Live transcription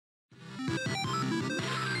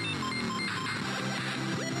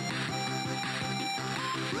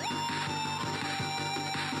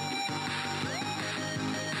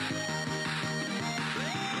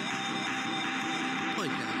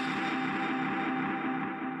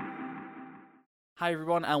Hi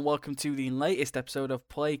everyone, and welcome to the latest episode of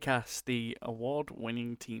PLAYCast, the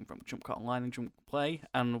award-winning team from Jump Cut Online and Jump Play,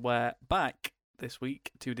 and we're back this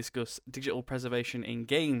week to discuss digital preservation in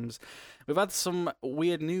games. We've had some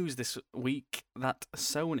weird news this week that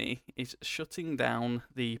Sony is shutting down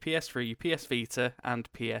the PS3, PS Vita, and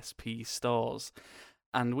PSP stores.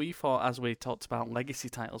 And we thought, as we talked about legacy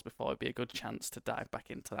titles before, it'd be a good chance to dive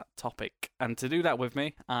back into that topic. And to do that with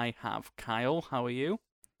me, I have Kyle. How are you?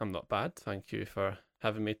 I'm not bad. Thank you for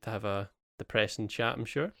having me to have a depressing chat, I'm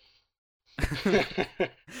sure.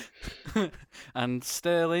 And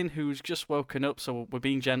Sterling, who's just woken up, so we're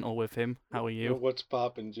being gentle with him. How are you? What's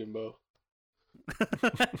poppin', Jimbo?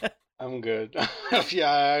 I'm good. Yeah,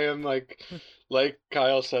 I am like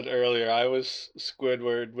Kyle said earlier, I was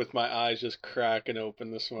Squidward with my eyes just cracking open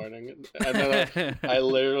this morning. And then I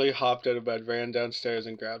literally hopped out of bed, ran downstairs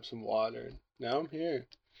and grabbed some water. And now I'm here.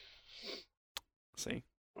 See,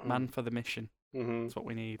 man for the mission. Mm-hmm. That's what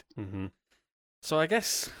we need. Mm-hmm. So I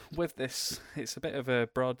guess with this, it's a bit of a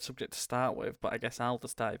broad subject to start with, but I guess I'll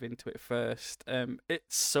just dive into it first. It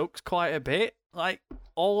sucks quite a bit. Like,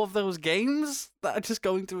 all of those games that are just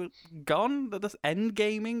gone, they're just end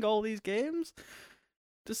gaming all these games.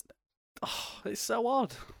 It's so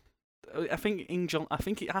odd. I think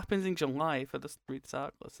it happens in July, if I just read this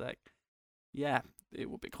article a sec. Yeah, it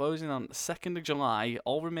will be closing on the 2nd of July.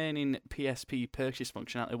 All remaining PSP purchase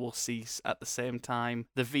functionality will cease at the same time.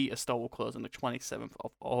 The Vita store will close on the 27th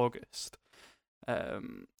of August.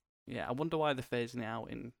 Yeah, I wonder why they're phasing it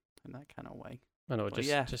out in that kind of way. I know, But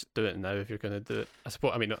just do it now if you're going to do it. I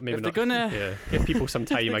suppose, maybe if not. They're gonna... Yeah, give people some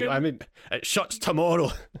time. It shuts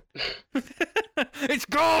tomorrow. It's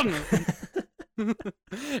gone!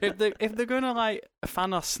 if they're gonna like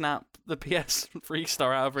Thanos snap the PS3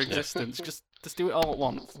 store out of existence, just do it all at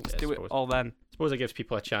once. Just do it all then. I suppose it gives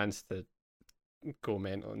people a chance to go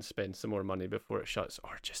mental and spend some more money before it shuts,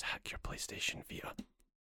 or just hack your PlayStation Vita.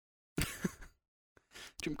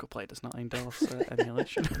 Jump Cut Play does not endorse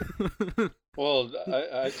emulation. Well,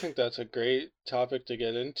 I think that's a great topic to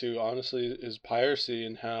get into, honestly, is piracy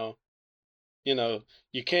and how, you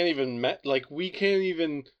can't even we can't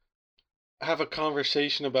even have a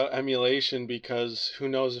conversation about emulation because who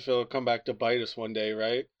knows if it'll come back to bite us one day,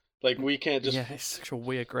 right? Like, we can't just... Yeah, it's such a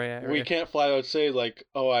weird grey area. We can't flat out say, like,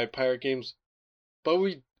 oh, I pirate games. But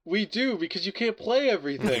we do, because you can't play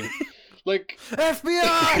everything. Like...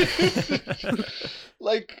 FBI!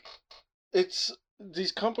 Like,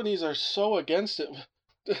 these companies are so against it.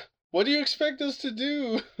 What do you expect us to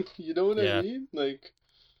do? You know what I mean? Like,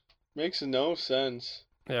 makes no sense.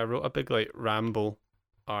 Yeah, I wrote a big, ramble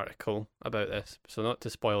article about this, so not to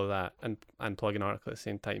spoil that and plug an article at the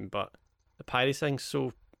same time, but the piracy thing's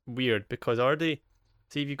so weird because already,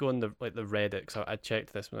 see if you go on the Reddit, because I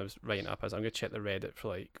checked this when I was writing up, I'm going to check the Reddit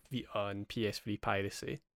for Vita and PS3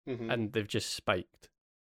 piracy, and they've just spiked.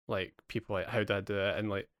 People how do I do it,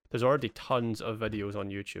 and there's already tons of videos on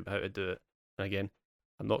YouTube how to do it, and again,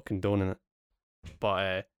 I'm not condoning it,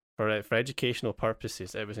 but for educational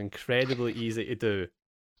purposes it was incredibly easy to do,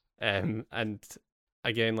 and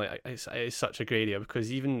again, it's such a great idea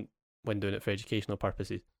because even when doing it for educational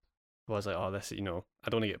purposes, I was like, oh, this, I don't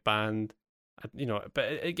want to get banned, but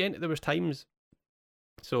again, there was times,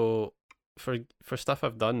 so for stuff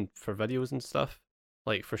I've done for videos and stuff,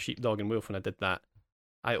 like for Sheepdog and Wolf, when I did that,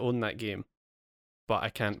 I own that game, but I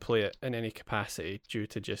can't play it in any capacity due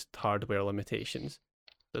to just hardware limitations.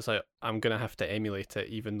 So it's like, I'm going to have to emulate it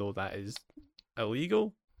even though that is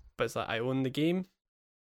illegal, but it's like, I own the game.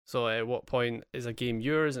 So at what point is a game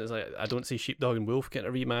yours? And it's like, I don't see Sheepdog and Wolf getting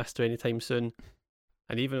a remaster anytime soon.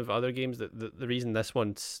 And even with other games, the reason this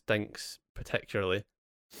one stinks particularly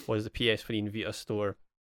was the PS3 and Vita store.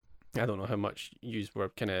 I don't know how much you were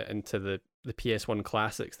kind of into the PS1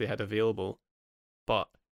 classics they had available, but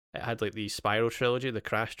it had the Spyro trilogy, the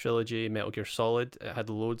Crash trilogy, Metal Gear Solid. It had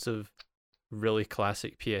loads of really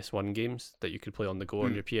classic PS1 games that you could play on the go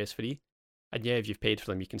on your PS3. And yeah, if you've paid for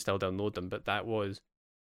them, you can still download them, but that was,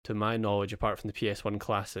 to my knowledge, apart from the PS1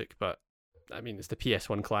 Classic, but I mean, it's the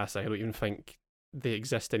PS1 Classic, I don't even think they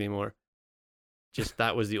exist anymore. Just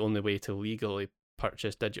that was the only way to legally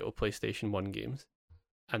purchase digital PlayStation 1 games.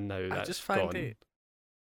 And now that's gone.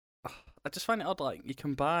 I just find it odd, you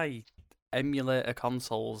can buy emulator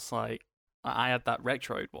consoles, I had that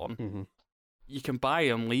Retroid one. Mm-hmm. You can buy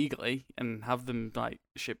them legally and have them,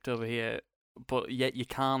 shipped over here, but yet you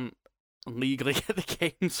can't legally get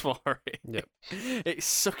the games for it. Yep. It's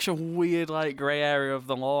such a weird grey area of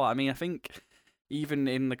the law. I mean, I think even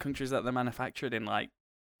in the countries that they're manufactured in,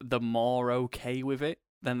 they're more okay with it.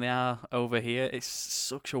 than they are over here. It's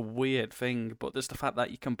such a weird thing, but just the fact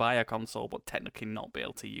that you can buy a console but technically not be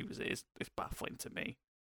able to use it is baffling to me.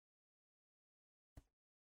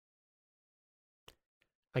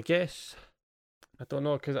 I guess, I don't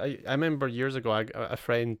know, because I remember years ago, a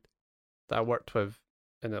friend that I worked with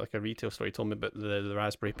in like a retail store, he told me about the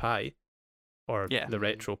Raspberry Pi, or the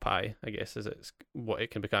Retro Pi, I guess is it's what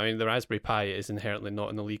it can become. I mean, the Raspberry Pi is inherently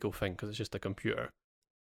not an illegal thing because it's just a computer,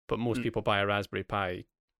 but most people buy a Raspberry Pi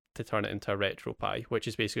to turn it into a Retro Pi, which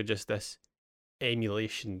is basically just this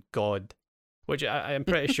emulation god, which I'm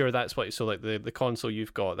pretty sure that's what, so like the console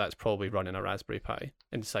you've got, that's probably running a Raspberry Pi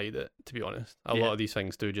inside it, to be honest. A lot of these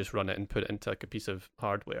things do just run it and put it into like a piece of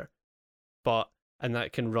hardware. And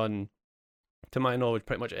that can run, to my knowledge,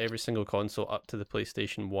 pretty much every single console up to the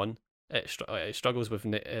PlayStation 1. It struggles with,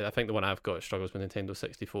 I think the one I've got, it struggles with Nintendo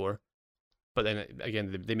 64. But then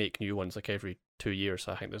again, they make new ones like every 2 years.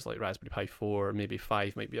 So I think there's like Raspberry Pi 4, maybe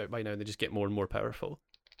 5 might be out by now, and they just get more and more powerful.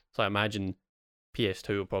 So I imagine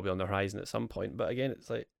PS2 will probably on the horizon at some point. But again, it's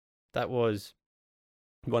like, that was,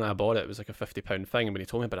 when I bought it, it was like a £50 thing. And when he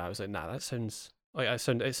told me about it, I was like, nah, it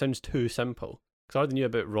sounds too simple. Because I already knew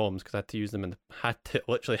about ROMs because I had to use them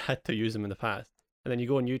literally had to use them in the past. And then you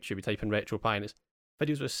go on YouTube, you type in RetroPie, and it's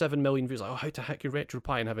videos with 7 million views, like, oh, how to hack your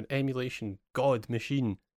RetroPie and have an emulation god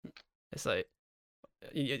machine. It's like,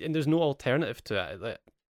 and there's no alternative to it. Like,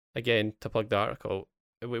 again, to plug the article,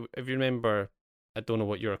 if you remember, I don't know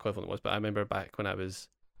what your equivalent was, but I remember back when I was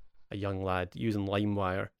a young lad using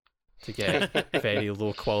LimeWire to get very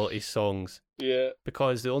low quality songs. Yeah.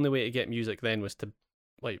 Because the only way to get music then was to,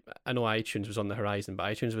 like, I know iTunes was on the horizon, but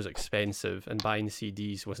iTunes was expensive and buying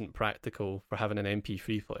CDs wasn't practical for having an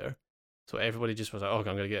MP3 player. So everybody just was like, oh, I'm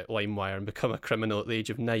going to get LimeWire and become a criminal at the age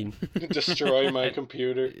of 9. Destroy my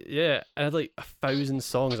computer. Yeah, I had like 1,000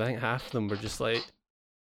 songs. I think half of them were just like,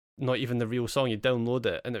 not even the real song. You download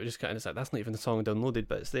it and it was just kind of like, that's not even the song downloaded,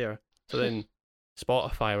 but it's there. So then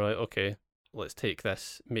Spotify were like, okay, let's take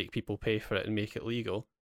this, make people pay for it and make it legal.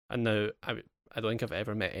 And now I don't think I've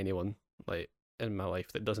ever met anyone like in my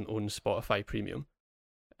life that doesn't own Spotify Premium.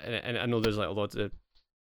 And I know there's like a lot of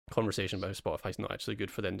conversation about how Spotify's not actually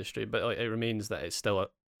good for the industry, but like, it remains that it's still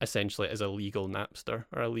essentially is a legal Napster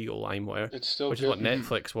or a legal LimeWire. It's still which good. is what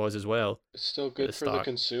Netflix was as well. It's still good for the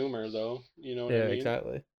consumer, though. You know what I mean? Yeah,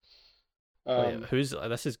 exactly.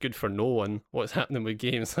 This is good for no one. What's happening with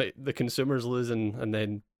games? Like the consumer's losing, and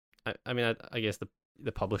then I guess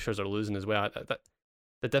the publishers are losing as well.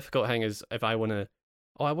 The difficult thing is if I want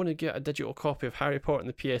to get a digital copy of Harry Potter on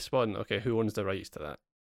the PS1. Okay, who owns the rights to that?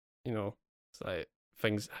 You know, it's like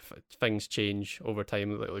things change over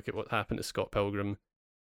time. Like, look at what happened to Scott Pilgrim.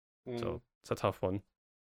 So it's a tough one.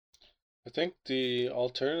 I think the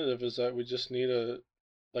alternative is that we just need a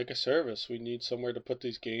service. We need somewhere to put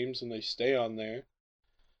these games and they stay on there.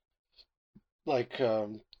 Like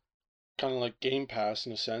kind of like Game Pass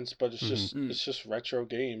in a sense, but it's just retro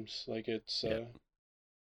games. Like it's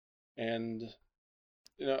and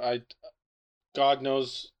you know, God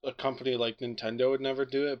knows a company like Nintendo would never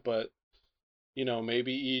do it, but you know,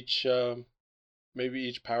 maybe each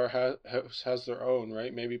powerhouse has their own,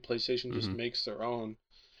 right? Maybe PlayStation just makes their own.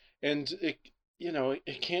 And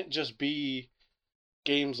it can't just be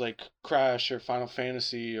games like Crash or Final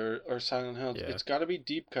Fantasy or Silent Hill. Yeah. It's got to be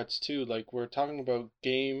deep cuts too. Like we're talking about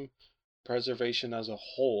game preservation as a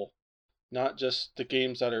whole, not just the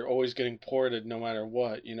games that are always getting ported no matter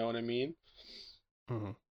what. You know what I mean?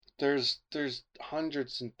 Mm-hmm. There's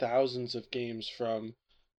hundreds and thousands of games from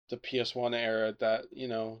the PS1 era that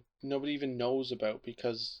nobody even knows about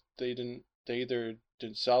because they either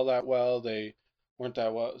didn't sell that well, they weren't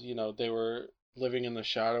that well, they were living in the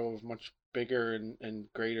shadow of much bigger and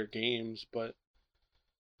greater games. But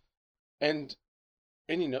and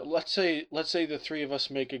let's say the three of us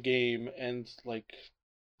make a game and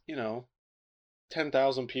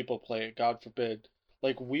 10,000 people play it, God forbid.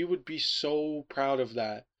 Like we would be so proud of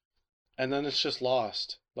that. And then it's just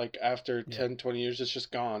lost. Like after 10, 20 years, it's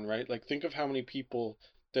just gone, right? Like think of how many people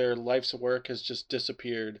their life's work has just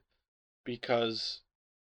disappeared because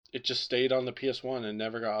it just stayed on the PS1 and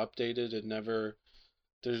never got updated. It never,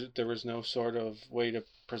 there was no sort of way to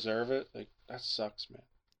preserve it. Like that sucks, man.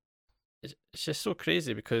 It's just so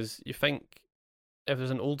crazy because you think if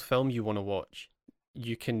there's an old film you want to watch,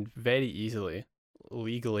 you can very easily,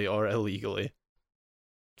 legally or illegally,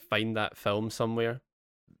 find that film somewhere.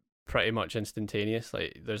 Pretty much instantaneous.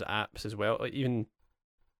 Like there's apps as well. Like even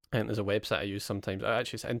I think there's a website I use sometimes.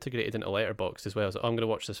 Actually, it's integrated into Letterboxd as well. So I'm going to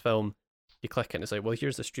watch this film. You click it and it's like, well,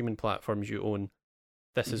 here's the streaming platforms you own.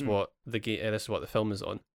 This is what the game. This is what the film is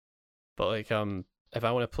on. But like if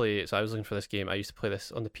I want to play, so I was looking for this game. I used to play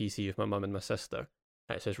this on the PC with my mum and my sister,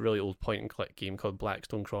 It's this really old point and click game called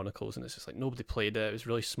Blackstone Chronicles, and it's just like nobody played it. It was a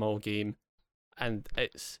really small game, and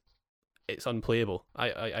it's unplayable.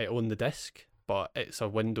 I own the disc, but it's a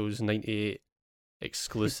Windows 98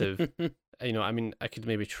 exclusive. I mean, I could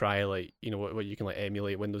maybe try like what you can like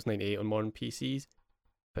emulate Windows 98 on modern PCs,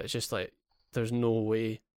 but it's just like there's no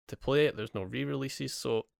way to play it. There's no re-releases,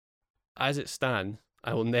 so as it stands,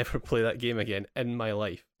 I will never play that game again in my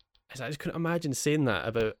life. I just couldn't imagine saying that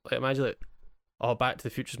about imagine like, oh, Back to the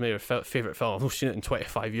Future's my favourite film. I've not seen it in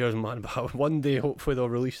 25 years, man, but one day hopefully they'll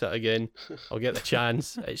release it again. I'll get the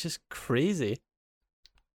chance. It's just crazy.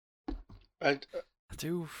 I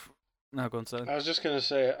do. No, go on, son. was just gonna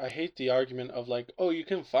say, I hate the argument of like, oh, you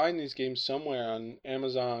can find these games somewhere on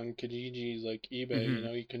Amazon, Kijiji, like eBay.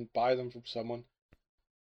 Mm-hmm. You can buy them from someone.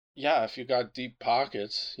 Yeah, if you got deep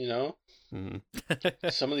pockets,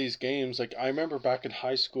 Some of these games, like I remember back in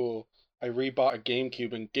high school, I rebought a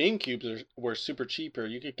GameCube, and GameCubes were super cheaper.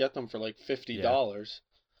 You could get them for like $50.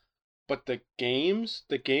 But the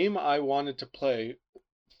game I wanted to play,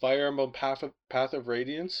 Fire Emblem Path of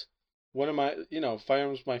Radiance, one of my, Fire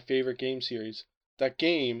Emblem's my favorite game series. That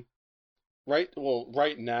game, right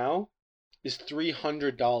now, is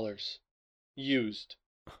 $300 used.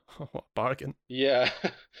 What a bargain. Yeah.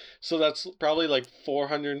 So that's probably like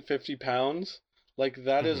 £450. Like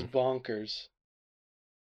that is bonkers.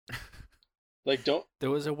 Like don't.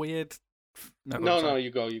 There was a weird. No,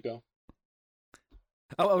 you go.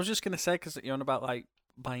 Oh, I was just gonna say because you're on about like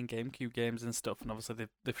buying GameCube games and stuff, and obviously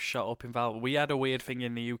they've shot up in value. We had a weird thing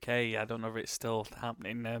in the UK. I don't know if it's still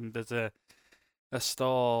happening. There's a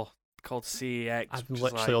store called CEX. I'm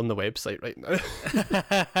literally on the website right now.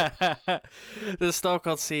 There's a store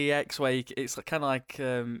called CEX where it's kind of like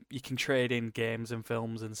you can trade in games and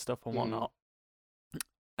films and stuff and whatnot,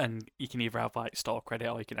 and you can either have like store credit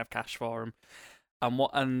or you can have cash for them.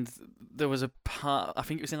 And there was a part, I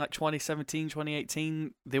think it was in like 2017,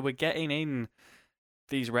 2018, they were getting in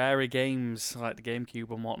these rarer games like the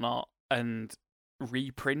GameCube and whatnot and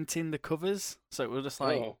reprinting the covers. So it was just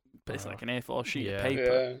like, it's like an A4 sheet of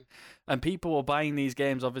paper. Yeah. And people were buying these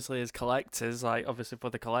games obviously as collectors, like obviously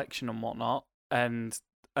for the collection and whatnot. And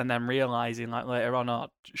then realizing like later on, oh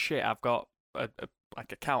shit, I've got a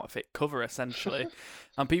counterfeit cover essentially.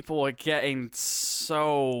 And people were getting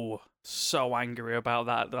so angry about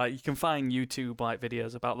that. Like you can find YouTube like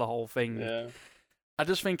videos about the whole thing. Yeah. I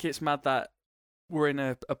just think it's mad that we're in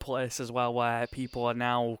a place as well where people are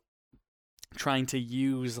now trying to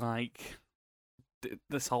use like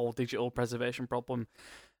this whole digital preservation problem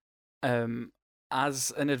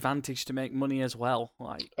as an advantage to make money as well.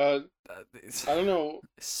 Like I don't know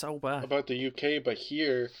it's so bad about the UK, but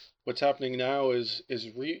here what's happening now is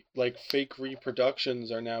like fake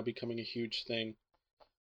reproductions are now becoming a huge thing.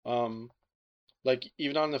 Like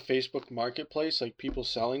even on the Facebook Marketplace, like people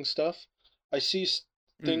selling stuff, I see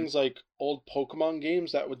things like old Pokemon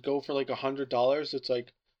games that would go for like $100. It's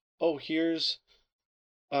like, oh, here's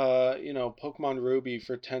Pokemon Ruby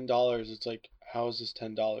for $10. It's like, how is this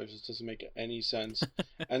 $10? It doesn't make any sense.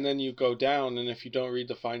 And then you go down, and if you don't read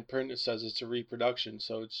the fine print, it says it's a reproduction.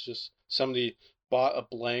 So it's just somebody bought a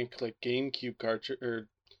blank like GameCube cartridge or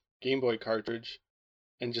Game Boy cartridge,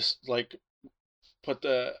 and just like put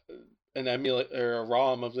an emulate or a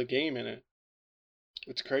ROM of the game in it.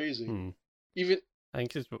 It's crazy. Even I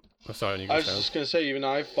think it's. Oh, sorry, I was just gonna say, even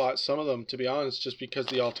I've bought some of them, to be honest, just because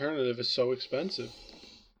the alternative is so expensive,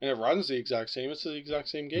 and it runs the exact same. It's the exact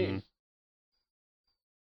same game.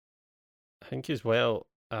 I think as well,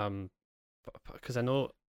 because I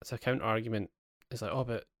know it's a counter argument. It's like, oh,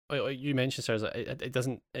 but like you mentioned, sir, like it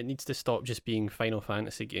doesn't. It needs to stop just being Final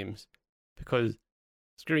Fantasy games, because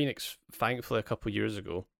Square Enix, thankfully, a couple of years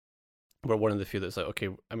ago, were one of the few that's like, okay,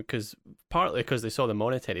 I mean, partly because they saw the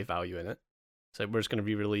monetary value in it. So we're just going to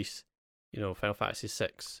re-release, Final Fantasy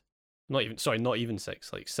 6. Not even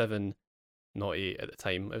 6, like 7, not 8 at the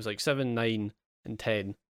time. It was like 7, 9, and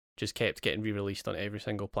 10 just kept getting re-released on every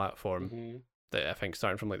single platform. That I think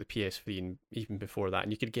starting from like the PS3 and even before that.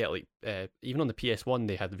 And you could get like, even on the PS1,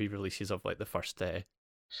 they had the re-releases of like the first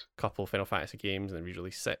couple Final Fantasy games and then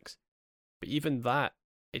re-release 6. But even that,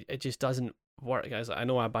 it just doesn't work. Guys, I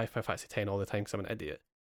know I buy Final Fantasy 10 all the time because I'm an idiot.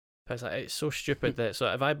 But it's so stupid that, so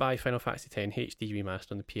if I buy Final Fantasy X HD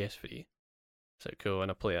Remastered on the PS3, so cool,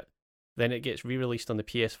 and I play it, then it gets re-released on the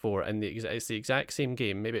PS4, and it's the exact same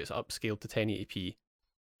game, maybe it's upscaled to 1080p,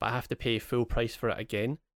 but I have to pay full price for it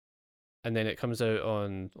again, and then it comes out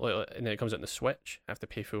on the Switch, I have to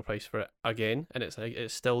pay full price for it again, and it's like,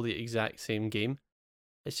 it's still the exact same game.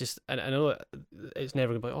 It's just, and I know it's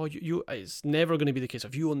never going to be, it's never going to be the case.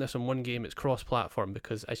 If you own this on one game, it's cross-platform,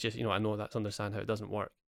 because it's just, I know that's understand how it doesn't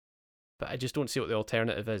work. but I just don't see what the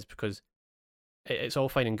alternative is, because it's all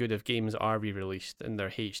fine and good if games are re-released and they're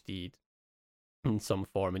HD'd in some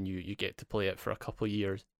form and you get to play it for a couple of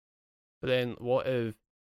years. But then what if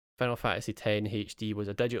Final Fantasy X HD was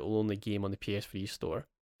a digital-only game on the PS3 store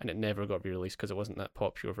and it never got re-released because it wasn't that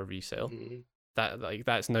popular for resale? Mm-hmm.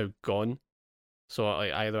 That's now gone. So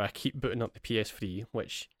either I keep booting up the PS3,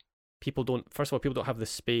 which people don't. First of all, people don't have the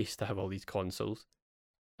space to have all these consoles.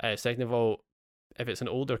 Second of all, if it's an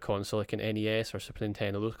older console like an NES or Super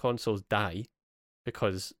Nintendo, those consoles die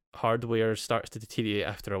because hardware starts to deteriorate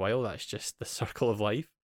after a while. That's just the circle of life.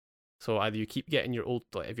 So either you keep getting your old,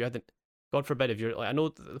 like if you hadn't, God forbid, if you're like, I know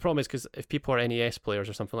the problem is because if people are NES players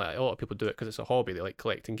or something like that, a lot of people do it because it's a hobby. They like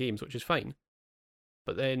collecting games, which is fine.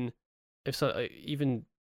 But then if so, like, even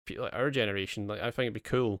like our generation, like I think it'd be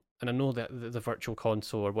cool, and I know that the virtual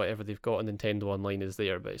console or whatever they've got on Nintendo Online is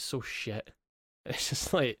there, but it's so shit. It's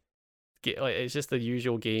just like it's just the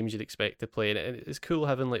usual games you'd expect to play, and it's cool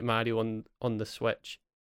having like Mario on the Switch,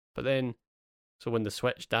 but then so when the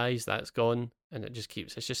Switch dies, that's gone, and it just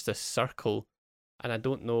keeps. It's just a circle, and I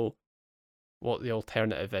don't know what the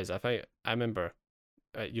alternative is. I remember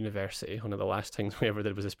at university, one of the last things we ever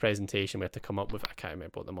did was this presentation. We had to come up with, I can't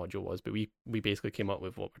remember what the module was, but we basically came up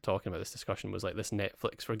with what we're talking about. This discussion was like this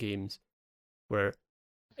Netflix for games, where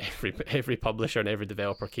every publisher and every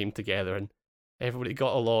developer came together and everybody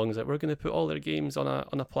got along. It's like, we're going to put all their games on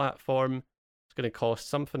a platform. It's going to cost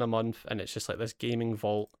something a month, and it's just like this gaming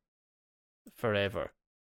vault forever.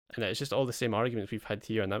 And it's just all the same arguments we've had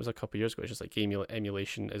here, and that was a couple of years ago. It's just like game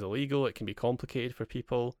emulation is illegal. It can be complicated for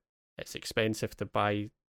people. It's expensive to buy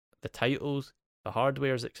the titles. The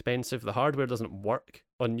hardware is expensive. The hardware doesn't work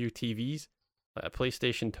on new TVs. Like a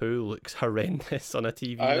PlayStation 2 looks horrendous on a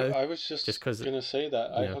TV now. I was just going to say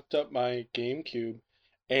that. I hooked up my GameCube,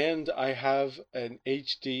 and I have an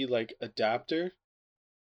HD like adapter,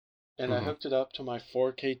 and I hooked it up to my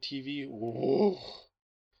 4K TV. Whoa.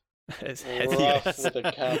 It's rough hideous. with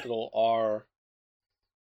a capital R.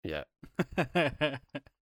 Yeah.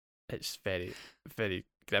 It's very, very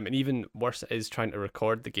grim. And even worse is trying to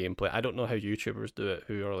record the gameplay. I don't know how YouTubers do it,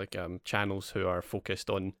 who are like channels who are focused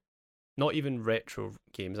on not even retro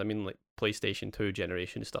games. I mean like PlayStation 2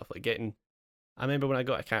 generation stuff. Like I remember when I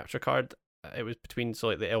got a capture card, it was between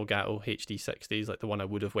like the Elgato HD 60s, like the one I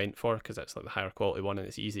would have went for because it's like the higher quality one and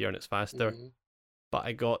it's easier and it's faster. Mm-hmm. But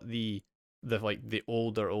I got the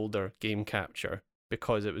older game capture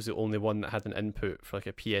because it was the only one that had an input for like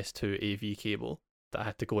a PS2 AV cable that I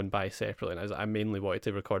had to go and buy separately. And I mainly wanted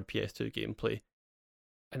to record PS2 gameplay,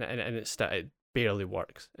 and it barely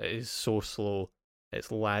works. It is so slow. It's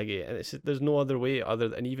laggy, and there's no other way other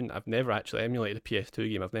than, even I've never actually emulated a PS2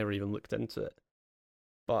 game. I've never even looked into it,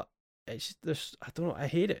 but it's just I don't know. I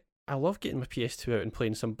hate it. I love getting my PS2 out and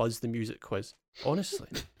playing some Buzz the Music Quiz, honestly,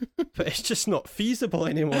 but it's just not feasible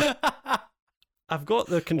anymore. I've got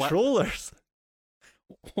the controllers.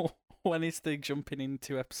 When is the jumping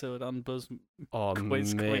into episode on Buzz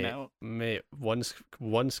Quiz coming out? Mate, once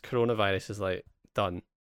coronavirus is like done,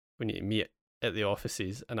 we need to meet at the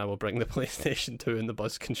offices, and I will bring the PlayStation 2 and the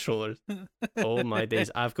Buzz controllers. Oh my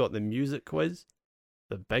days! I've got the music quiz,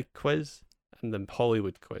 the big quiz, and the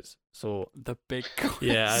Hollywood quiz. So the big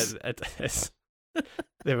quiz. Yeah, it's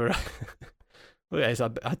they were.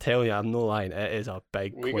 I tell you, I'm no lying. It is a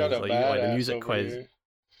big quiz. Got a like the music over quiz. Here.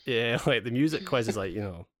 Yeah, like the music quiz is like,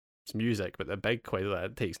 it's music, but the big quiz, like,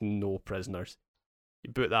 it takes no prisoners.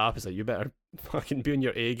 You boot that up, it's like, you better fucking be on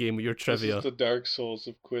your A game with your trivia. This is the Dark Souls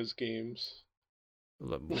of quiz games.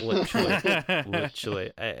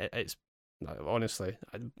 Literally, it's honestly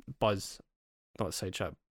Buzz, not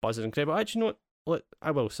sidetrack. Buzz is incredible. Actually, you know what?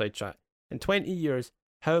 I will sidetrack. In 20 years,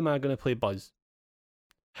 how am I going to play Buzz?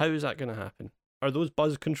 How is that going to happen? Are those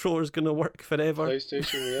Buzz controllers going to work forever?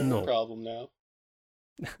 PlayStation, we have No. a problem now.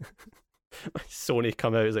 Sony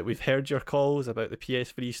come out, is like, we've heard your calls about the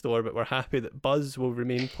PS3 store, but we're happy that Buzz will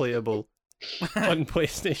remain playable on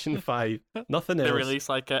PlayStation 5. Nothing else. They release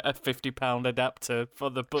like a £50 adapter for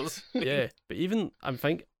the Buzz. Yeah, but even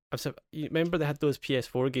you remember they had those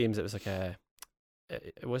PS4 games? It was like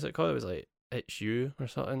what's it called? It was like It's You or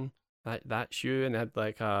something. That's You, and they had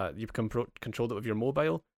like you controlled it with your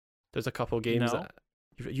mobile. There's a couple of games that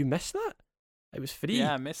you missed that. It was free.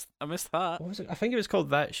 Yeah, I missed that. What was it? I think it was called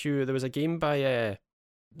That's You. There was a game by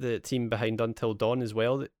the team behind Until Dawn as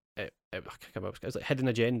well. It was like Hidden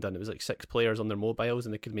Agenda, and it was like 6 players on their mobiles,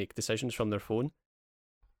 and they could make decisions from their phone.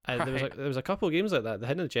 And there was a couple of games like that. The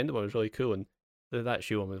Hidden Agenda one was really cool, and the That's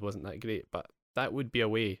You one wasn't that great. But that would be a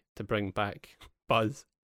way to bring back Buzz.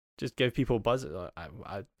 Just give people Buzz. I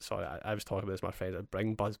was talking about this with my friend. I'd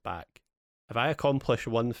bring Buzz back. If I accomplish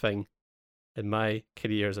one thing in my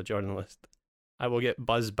career as a journalist, I will get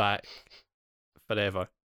Buzz back forever.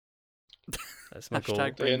 That's my goal.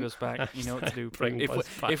 Hashtag bring Buzz back. You know what to do. Bring Buzz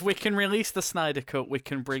back. If we can release the Snyder Cut, we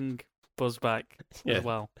can bring Buzz back as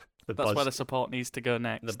well. That's where the support needs to go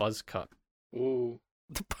next. The Buzz Cut. Ooh.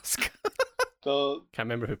 The Buzz Cut. Can't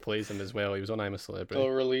remember who plays him as well. He was on I'm a Celebrity.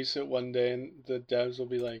 They'll release it one day and the devs will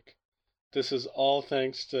be like, this is all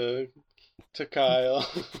thanks to Kyle.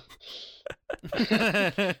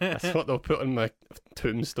 That's what they'll put on my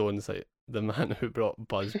tombstones, like the man who brought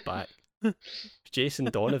Buzz back. Jason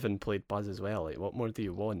Donovan played Buzz as well. Like, what more do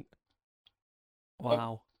you want?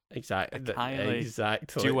 Wow. Exactly. Duets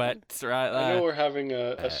right there. I know we're having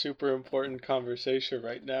a super important conversation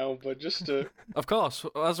right now, but just to... Of course,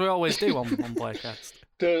 as we always do on PLAYCast.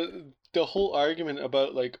 The whole argument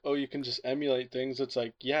about, like, oh, you can just emulate things, it's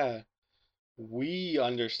like, yeah, we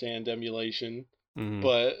understand emulation,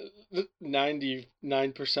 but 99%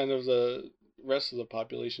 of the rest of the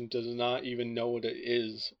population does not even know what it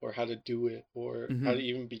is, or how to do it, or how to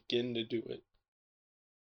even begin to do it.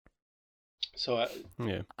 So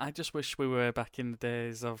I just wish we were back in the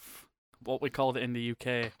days of what we called it in the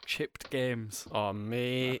UK, chipped games. Oh,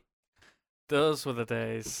 mate. Those were the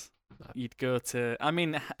days. You'd go to... I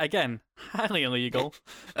mean, again, highly illegal.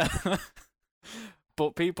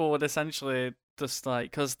 But people would essentially just,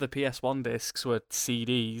 like... Because the PS1 discs were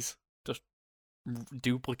CDs, just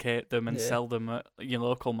duplicate them and sell them at your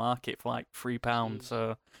local market for, like, £3.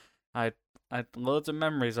 So I had loads of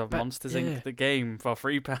memories of Monsters Inc. the game for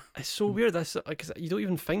 £3. It's so weird. That's because you don't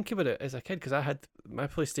even think about it as a kid. Because I had my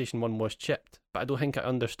PlayStation 1 was chipped, but I don't think I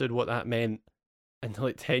understood what that meant until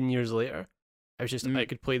like 10 years later. I was just I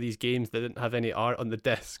could play these games that didn't have any art on the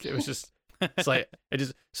disc. It was just it's like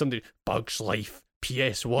somebody Bugs Life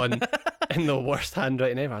PS1 in the worst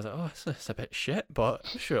handwriting ever. I was like, oh, it's a bit shit, but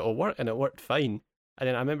I'm sure it'll work, and it worked fine. And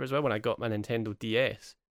then I remember as well when I got my Nintendo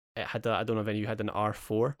DS, it had I don't know if any of you had an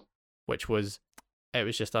R4. Which was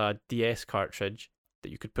just a DS cartridge that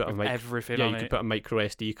you could put everything on it. You could put a micro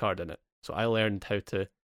SD card in it. So I learned how to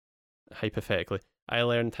hypothetically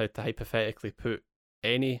put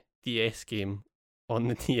any DS game on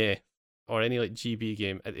the DS or any like GB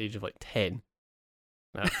game at the age of like 10.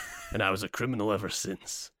 And I was a criminal ever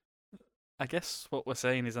since. I guess what we're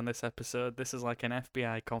saying is on this episode, this is like an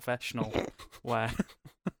FBI confessional where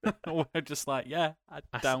we're just like, yeah, I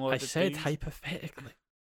downloaded I said these. hypothetically.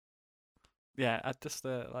 Yeah, I'd just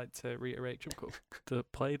like to reiterate, Jumco, the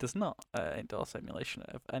play does not endorse emulation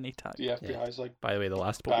of any type. The FBI's like... By the way, the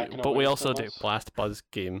last but we also do. Last Buzz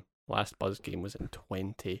game was in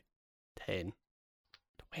 2010.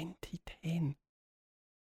 2010.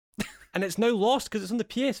 And it's now lost because it's on the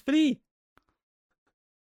PS3.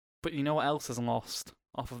 But you know what else is lost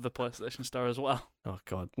off of the PlayStation Store as well? Oh,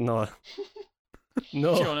 God, no.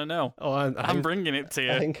 No. Do you want to know? Oh, I'm bringing it to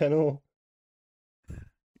you. I think I know.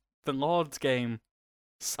 The Lord's game,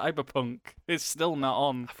 Cyberpunk, is still not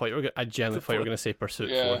on. I genuinely thought you were going to say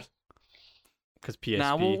Pursuit Force. Because PSP.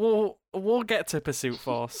 Now we'll get to Pursuit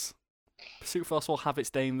Force. Pursuit Force will have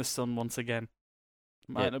its day in the sun once again.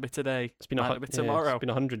 Might not be today. Might not be tomorrow. It's been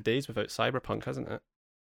 100 days without Cyberpunk, hasn't it?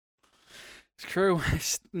 It's true.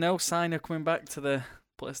 It's no sign of coming back to the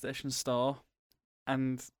PlayStation Store.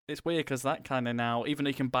 And it's weird because that kind of now, even though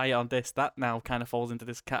you can buy it on disc, that now kind of falls into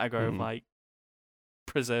this category of like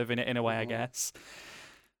preserving it in a way, I guess.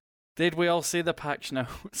 Did we all see the patch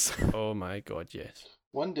notes? Oh my God, yes.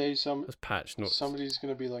 One day patch notes. Somebody's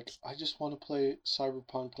going to be like, I just want to play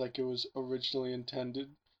Cyberpunk like it was originally intended.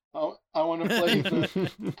 I want to play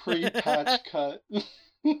the pre-patch cut.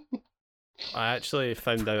 I actually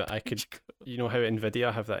found out I could, you know how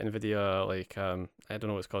Nvidia have that Nvidia, like, I don't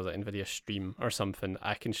know what it's called, like Nvidia Stream or something.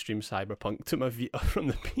 I can stream Cyberpunk to my Vita from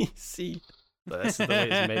the PC. But this is the way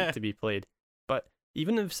it's meant to be played. But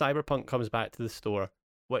even if Cyberpunk comes back to the store,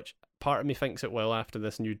 which part of me thinks it will after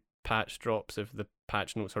this new patch drops, if the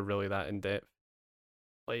patch notes are really that in depth,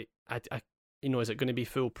 like, I is it going to be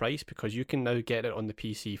full price? Because you can now get it on the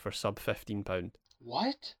PC for sub £15.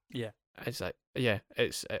 What? Yeah. It's like, yeah,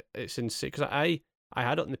 it's insane. Because I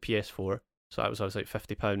had it on the PS4, so I was like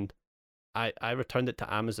 £50. I returned it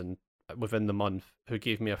to Amazon within the month, who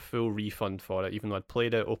gave me a full refund for it, even though I'd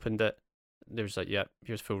played it, opened it. They was like, yeah,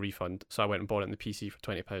 here's full refund. So I went and bought it on the PC for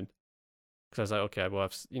 £20. Because I was like, okay, well,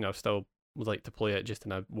 I've still would like to play it just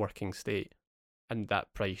in a working state, and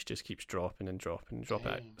that price just keeps dropping and dropping and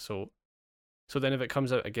dropping. Out. So then if it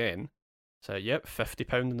comes out again, so yep,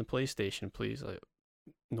 £50 on the PlayStation, please. Like,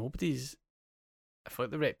 nobody's. I feel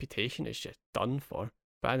like the reputation is just done for.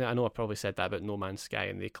 But I know I probably said that about No Man's Sky,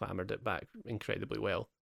 and they clamoured it back incredibly well.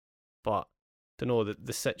 But to know that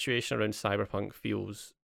the situation around Cyberpunk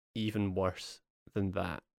feels even worse than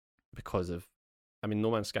that because of, I mean,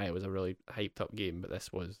 No Man's Sky was a really hyped up game, but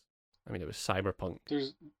this was, I mean, it was Cyberpunk.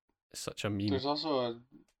 There's It's such a meme. there's also a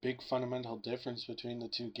big fundamental difference between the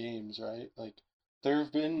two games, right? Like there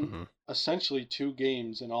have been Mhm. essentially two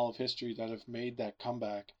games in all of history that have made that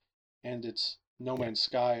comeback, and it's No Yeah. Man's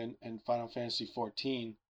Sky and Final Fantasy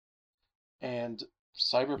 14. And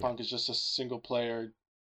Cyberpunk is just a single player,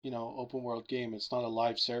 open world game. It's not a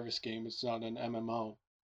live service game. It's not an MMO,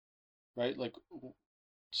 right? Like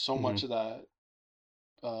so Mhm. much of that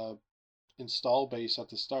install base at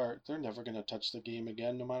the start, they're never going to touch the game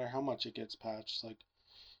again, no matter how much it gets patched. Like,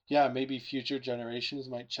 yeah, maybe future generations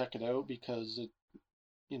might check it out because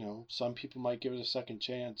some people might give it a second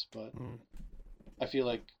chance, but Mm. I feel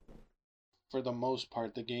like for the most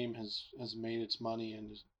part, the game has made its money,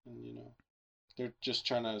 and they're just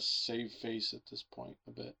trying to save face at this point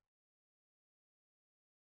a bit.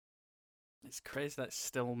 It's crazy that it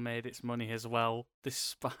still made its money as well,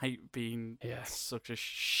 despite being Yeah. such a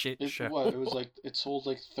shit It show. what? It was like it sold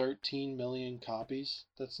like 13 million copies.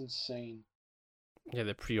 That's insane. Yeah,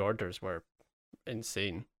 the pre-orders were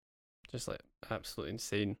insane. Just like absolutely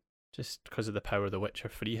insane. Just because of the power The Witcher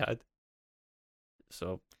 3 had.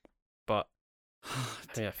 So, but I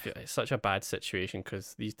mean, I feel it's such a bad situation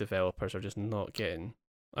because these developers are just not getting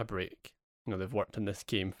a break. You know, they've worked on this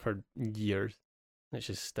game for years, and it's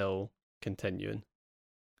just still continuing.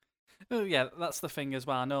 Oh yeah, that's the thing as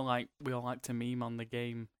well. I know, like, we all like to meme on the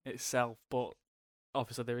game itself, but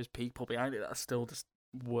obviously there is people behind it that are still just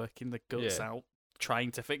working the guts Yeah. out,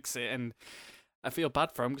 trying to fix it, and I feel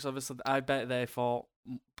bad for them because obviously I bet they thought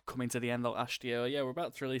coming to the end of last year, yeah, we're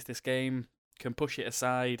about to release this game, can push it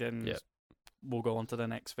aside, and Yep. we'll go on to the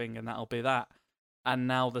next thing, and that'll be that. And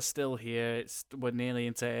now they're still here. We're nearly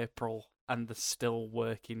into April, and they're still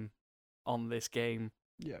working on this game.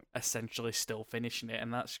 Yeah. Essentially still finishing it,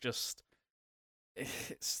 and that's just,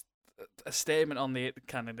 it's a statement on the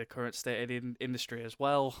kind of the current state of the industry as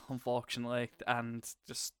well, unfortunately, and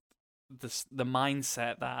just the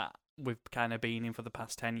mindset that we've kind of been in for the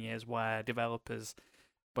past 10 years, where developers,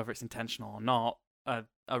 whether it's intentional or not, are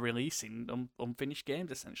releasing unfinished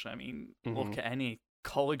games, essentially. I mean, look at any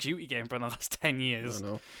Call of Duty game from the last 10 I years.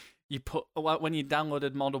 don't know. You put, when you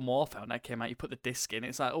downloaded Modern Warfare when that came out, you put the disc in.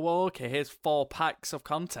 It's like, oh, well, okay, here's 4 packs of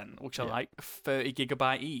content, which are Yeah. like 30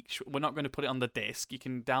 gigabyte each. We're not going to put it on the disc. You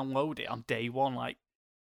can download it on day one. Like,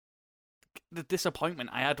 the disappointment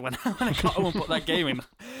I had when I got home and put that game in.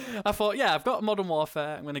 I thought, yeah, I've got Modern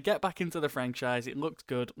Warfare. I'm going to get back into the franchise. It looked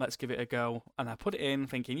good. Let's give it a go. And I put it in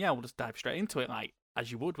thinking, yeah, we'll just dive straight into it, like as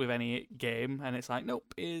you would with any game. And it's like,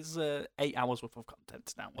 nope, here's 8 hours worth of content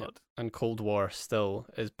to download. Yep. And Cold War still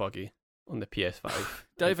is buggy on the PS5.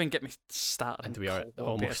 Don't even get me started. And on we are Cold War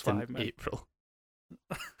almost PS5, in man. April.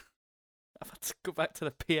 I've had to go back to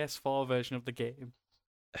the PS4 version of the game.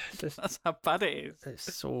 Just, That's how bad it is.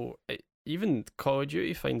 it's so... even Call of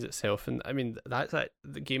Duty finds itself in... I mean,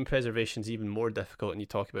 the game preservation's even more difficult when you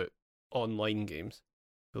talk about online games.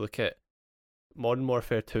 You look at Modern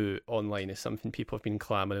Warfare 2 online is something people have been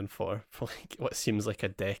clamouring for like what seems like a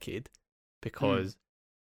decade. Because,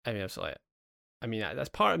 I mean, it's like... I mean, that's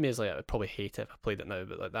part of me is like, I would probably hate it if I played it now,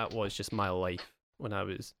 but like that was just my life when I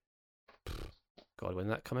was... God, when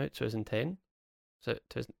did that come out? 2010? So,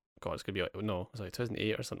 God, it's going to be like... No, it was like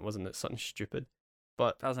 2008 or something, wasn't it? Something stupid.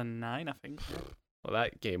 But 2009, I think. well,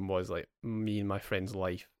 that game was like me and my friend's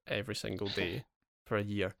life every single day for a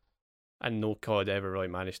year, and no COD ever really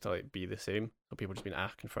managed to like be the same. So people just been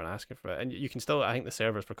asking for it, and you can still. I think the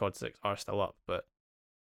servers for COD 6 are still up, but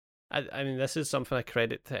I mean, this is something I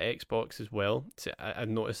credit to Xbox as well. See, I've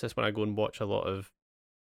noticed this when I go and watch a lot of,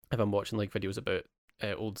 if I'm watching like videos about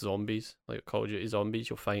old zombies, like Call of Duty zombies,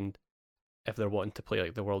 you'll find if they're wanting to play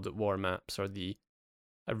like the World at War maps or the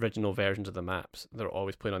original versions of the maps, they're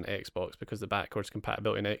always playing on Xbox because the backwards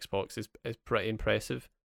compatibility in Xbox is pretty impressive.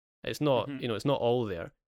 It's not, it's not all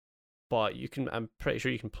there, but I'm pretty sure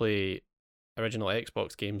you can play original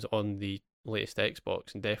Xbox games on the latest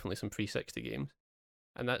Xbox and definitely some 360 games.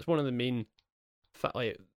 And that's one of the main,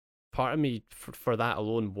 like, part of me for that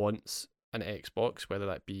alone wants an Xbox, whether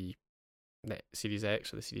that be the Series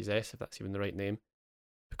X or the Series S, if that's even the right name,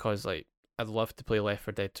 because like I'd love to play Left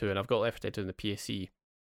 4 Dead 2, and I've got Left 4 Dead 2 in the PSC,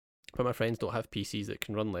 but my friends don't have PCs that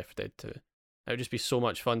can run Left 4 Dead 2. It would just be so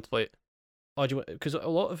much fun to play. Oh, do you want? Because a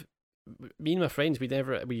lot of me and my friends, we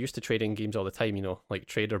used to trade in games all the time, like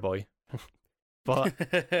Trader Boy. But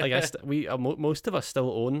like most of us still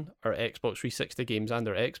own our Xbox 360 games and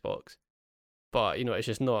our Xbox. But it's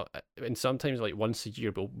just not. And sometimes like once a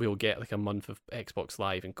year we'll get like a month of Xbox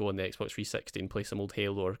Live and go on the Xbox 360 and play some old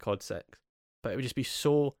Halo or COD 6. But it would just be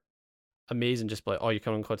so amazing. Just be like, oh, you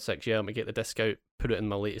come on COD 6, yeah, let me get the disc out, put it in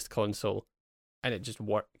my latest console, and it just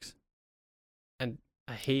works. And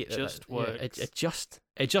I hate that. Just Yeah, works. it just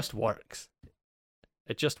works.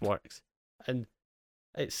 It just works, and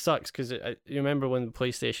it sucks because you remember when the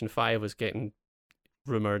PlayStation 5 was getting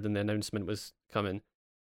rumored and the announcement was coming.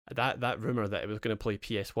 That rumor that it was going to play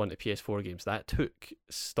PS1 to PS4 games, that took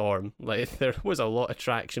storm. Like there was a lot of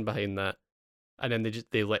traction behind that, and then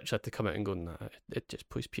they literally had to come out and go, nah, it just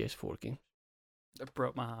plays PS4 games. It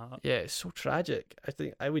broke my heart. Yeah, it's so tragic. I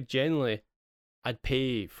think I would I'd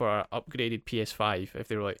pay for an upgraded PS5 if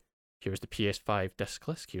they were like, here's the PS5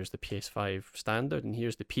 discless, here's the PS5 standard, and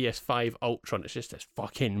here's the PS5 Ultra, and it's just this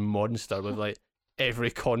fucking monster with like every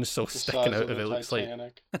console sticking out of it. Looks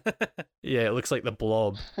Titanic. like, yeah, it looks like the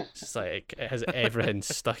Blob. It's just like it has everything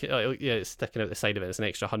stuck. Like, yeah, it's sticking out the side of it. It's an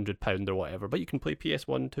extra £100 or whatever, but you can play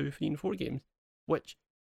PS1, 2, 3, and 4 games, which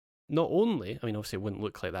not only, I mean, obviously it wouldn't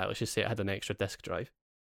look like that. Let's just say it had an extra disc drive.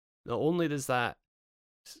 Not only does that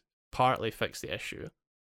partly fix the issue,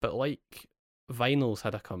 but like vinyl's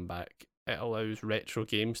had a comeback, it allows retro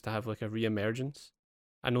games to have like a re-emergence.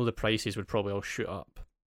 I know the prices would probably all shoot up,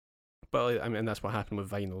 but like, I mean, that's what happened with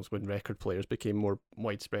vinyls when record players became more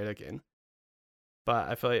widespread again. But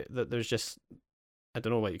I feel like that there's just, I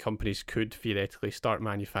don't know, like companies could theoretically start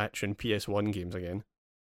manufacturing PS1 games again.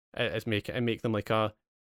 It's make them like a,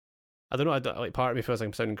 I don't know, like part of me feels like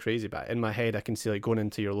I'm sounding crazy, but in my head I can see like going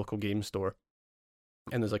into your local game store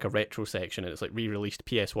and there's like a retro section and it's like re-released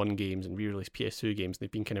PS1 games and re-released PS2 games, and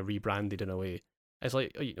they've been kind of rebranded in a way. It's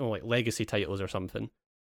like, you know, like legacy titles or something.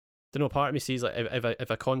 Don't know, part of me sees like if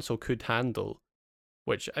a console could handle,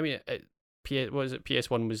 which I mean, what was it?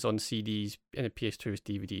 PS1 was on CDs and the PS2 was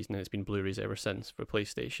DVDs, and then it's been Blu-rays ever since for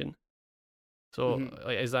PlayStation. So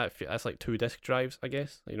like, that's like 2 disc drives, I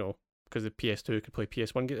guess, you know, because the PS2 could play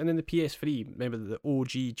PS1 games, and then the PS3. Remember the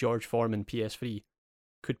OG George Foreman PS3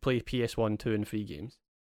 could play PS1, 2, and 3 games.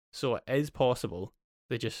 So it is possible.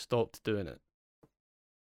 They just stopped doing it.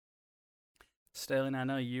 Sterling, I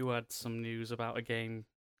know you had some news about a game,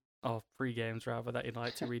 or 3 games rather, that you'd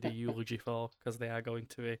like to read a eulogy for, because they are going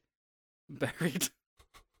to be buried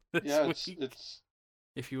this week. It's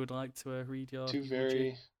if you would like to read your 2 eulogy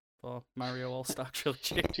very for Mario All-Star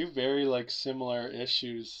Trilogy. 2 very like similar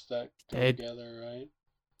issues that come Dead. together,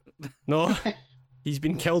 right? No, he's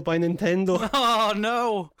been killed by Nintendo. Oh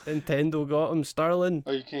no! Nintendo got him, Sterling.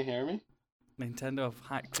 Oh, you can't hear me? Nintendo have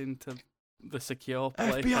hacked into the secure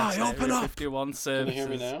FBI, PlayCast open Area up! 51 Can services. you hear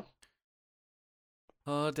me now?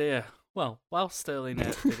 Oh dear. Well, while Sterling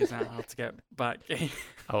figures out how to get back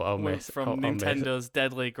I'll message from Nintendo's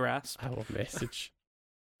deadly grasp. I will message.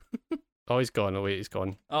 Oh, he's gone. Oh wait, he's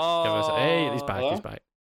gone. Oh, Hey, he's back. Hello? He's back.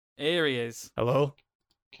 Here he is. Hello.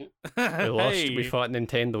 We lost. Hey. We thought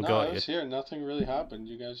Nintendo No, got I was here. Nothing really happened.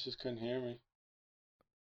 You guys just couldn't hear me.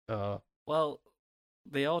 you. Well,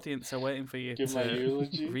 the audience are waiting for you Give my to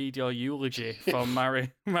eulogy? read your eulogy from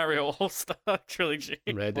Mario All-Star Trilogy.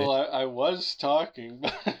 I'm ready. Well, I was talking,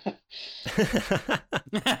 but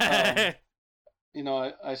you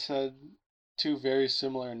know, I said 2 very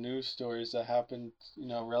similar news stories that happened, you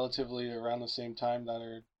know, relatively around the same time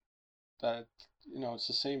that you know, it's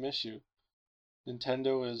the same issue.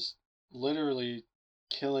 Nintendo is literally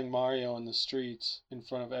killing Mario in the streets in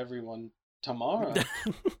front of everyone tomorrow.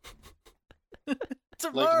 Like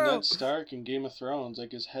Tomorrow. Ned Stark in Game of Thrones,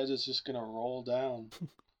 like his head is just gonna roll down.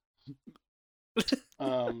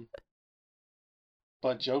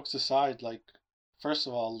 But jokes aside, like, first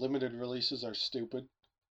of all, limited releases are stupid.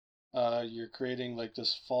 You're creating like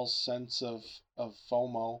this false sense of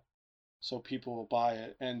FOMO, so people will buy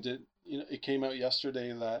it. And it came out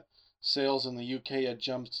yesterday that sales in the UK had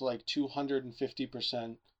jumped like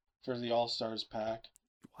 250% for the All Stars pack.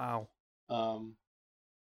 Wow.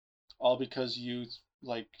 All because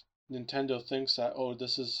Nintendo thinks that, oh,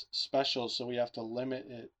 this is special, so we have to limit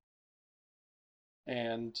it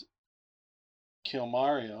and kill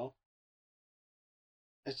Mario.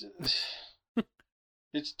 It's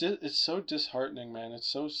so disheartening, man.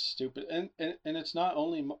 It's so stupid, and it's not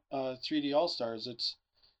only 3D All Stars. It's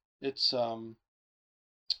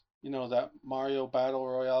you know, that Mario Battle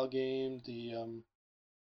Royale game, the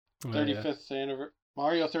 35th anniversary,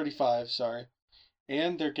 Mario 35, sorry,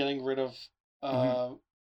 and they're getting rid of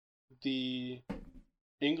the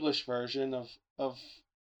English version of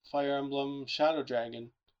Fire Emblem Shadow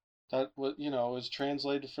Dragon. That was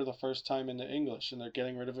translated for the first time into English, and they're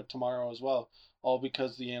getting rid of it tomorrow as well, all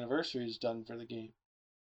because the anniversary is done for the game.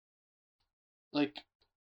 Like,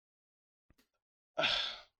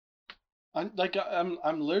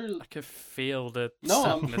 I'm literally I could feel the No,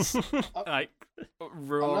 sadness like I'm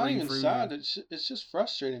roaring not even through sad. you. It's just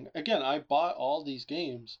frustrating. Again, I bought all these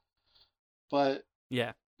games, but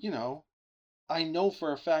Yeah. I know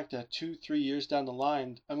for a fact that 2, 3 years down the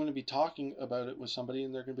line, I'm going to be talking about it with somebody,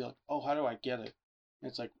 and they're going to be like, "Oh, how do I get it?" And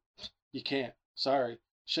it's like, you can't. Sorry,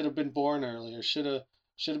 should have been born earlier. Should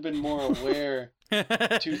have been more aware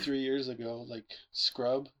 2, 3 years ago. Like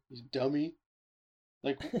scrub, you dummy.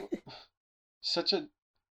 Like such a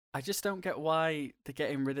I just don't get why they're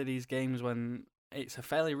getting rid of these games when it's a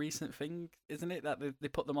fairly recent thing, isn't it? That they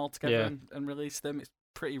put them all together Yeah. and released them. It's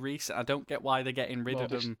pretty recent. I don't get why they're getting rid Well,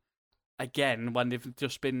 of them again when they've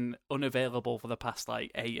just been unavailable for the past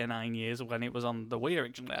like 8 or 9 years when it was on the Wii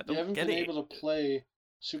originally. I you don't haven't get been it. able to play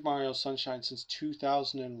Super Mario Sunshine since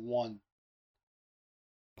 2001.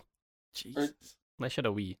 Jesus. They should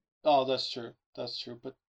have Wii, Oh, that's true. That's true.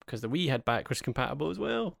 But because the Wii had backwards compatible as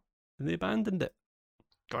well, and they abandoned it.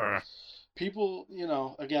 Grr. people,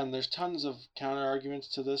 again, there's tons of counter arguments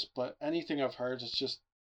to this, but anything I've heard is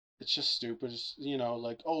it's just stupid. It's,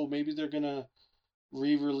 like, oh, maybe they're gonna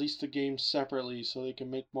re-release the game separately so they can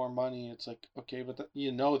make more money. It's like, okay, but that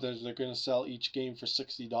they're gonna sell each game for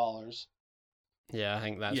 $60. Yeah, I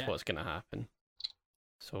think that's Yeah. what's gonna happen.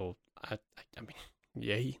 So I mean,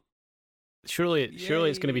 yay! Surely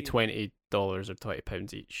it's gonna be Yay. $20 or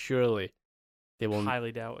 £20 each. Surely they won't.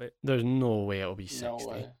 Highly doubt it. There's no way it'll be No 60.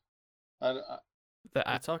 way. I,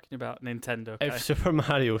 We're talking about Nintendo. Okay? If Super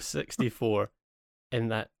Mario 64 in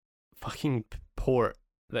that fucking port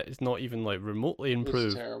that is not even like remotely it's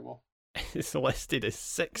improved terrible. is listed as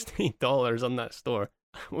 $60 on that store,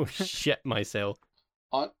 I will shit myself.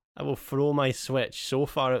 On, I will throw my Switch so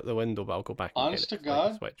far out the window, but I'll go back and Honest get it to before I get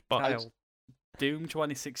God, the Switch. But Kyle, Doom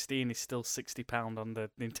 2016 is still £60 on the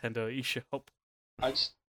Nintendo eShop. I'd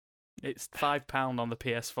It's £5 on the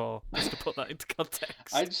PS4, just to put that into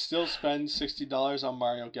context. I'd still spend $60 on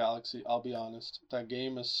Mario Galaxy. I'll be honest. That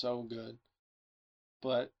game is so good.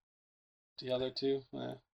 But the other two,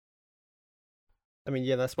 I mean,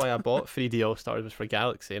 yeah, that's why I bought 3D All Stars was for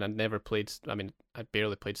Galaxy, and I'd never played. I mean, I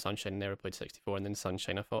barely played Sunshine, never played 64, and then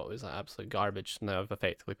Sunshine I thought was like absolute garbage. Now I've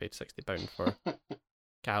effectively paid £60 for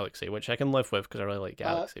Galaxy, which I can live with because I really like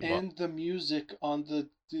Galaxy. and the music on the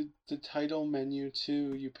title menu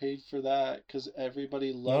too. You paid for that because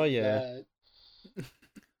everybody loved that.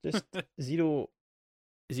 Just zero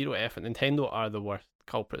effort. Nintendo are the worst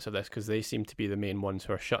culprits of this because they seem to be the main ones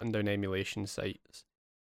who are shutting down emulation sites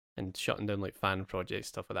and shutting down like fan projects,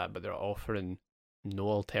 stuff like that, but they're offering no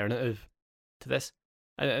alternative to this.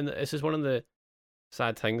 And this is one of the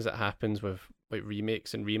sad things that happens with like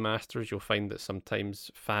remakes and remasters. You'll find that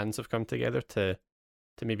sometimes fans have come together to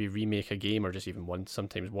maybe remake a game, or just even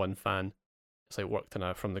sometimes one fan it's like worked on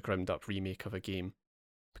a from the ground up remake of a game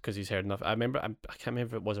because he's heard enough. I can't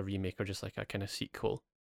remember if it was a remake or just like a kind of sequel,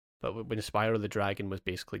 but when Spyro the Dragon was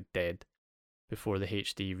basically dead before the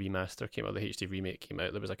HD remaster came out, the HD remake came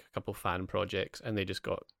out, there was like a couple fan projects and they just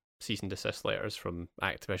got cease and desist letters from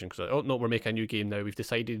Activision because like, oh no, we're making a new game now. We've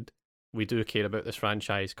decided we do care about this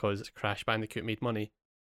franchise because Crash Bandicoot made money.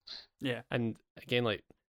 Yeah. And again, like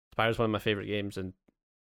Spyro's one of my favorite games, and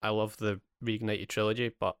I love the Reignited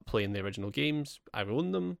trilogy, but playing the original games, I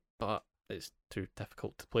own them, but it's too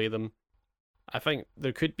difficult to play them. I think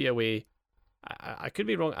there could be a way. I could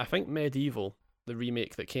be wrong. I think Medieval, the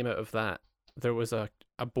remake that came out of that, there was a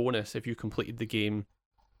bonus if you completed the game.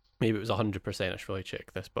 Maybe it was 100%. I should probably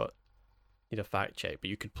check this, but need a fact check. But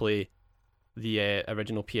you could play the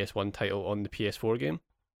original PS1 title on the PS4 game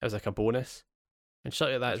as like a bonus, and shit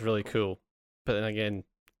like that is really cool. But then again,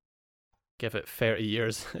 give it 30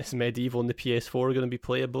 years, is Medieval on the PS4 going to be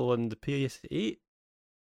playable on the PS8?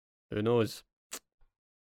 Who knows?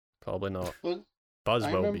 Probably not. Well, Buzz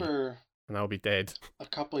I will be, remember and I'll be dead. a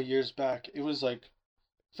couple of years back, it was like,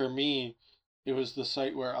 for me, it was the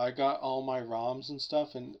site where I got all my ROMs and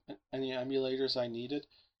stuff and any emulators I needed,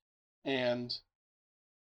 and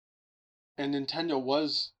Nintendo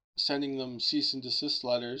was sending them cease and desist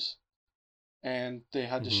letters, and they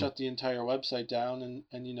had to shut the entire website down, and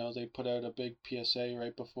they put out a big PSA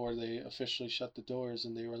right before they officially shut the doors,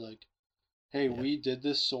 and they were like, hey, we did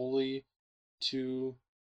this solely to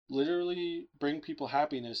literally bring people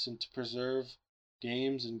happiness and to preserve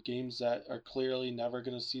games and games that are clearly never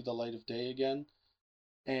going to see the light of day again.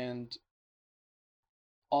 And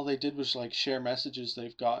all they did was like share messages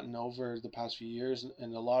they've gotten over the past few years,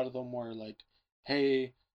 and a lot of them were like,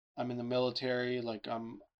 hey, I'm in the military, like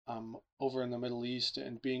I'm over in the Middle East,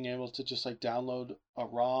 and being able to just like download a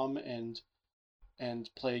ROM and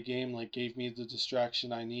play a game like gave me the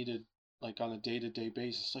distraction I needed like on a day-to-day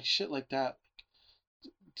basis, like shit like that.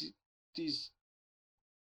 these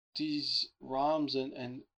ROMs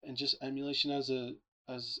and just emulation as a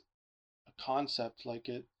concept, like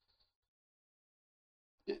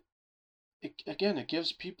it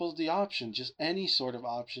gives people the option, just any sort of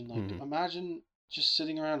option. Like imagine just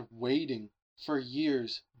sitting around waiting for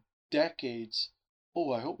years, decades.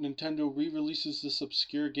 Oh, I hope Nintendo re-releases this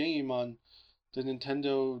obscure game on the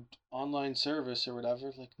Nintendo online service or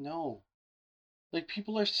whatever. Like, no. Like,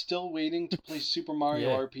 people are still waiting to play Super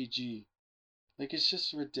Mario Yeah. RPG. Like, it's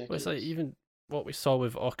just Well, ridiculous. it's like even what we saw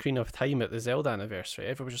with Ocarina of Time at the Zelda anniversary.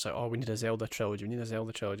 Everyone was just like, oh, we need a Zelda trilogy. We need a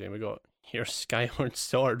Zelda trilogy. And we got, here's Skyward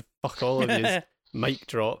Sword. Fuck all of these. Mic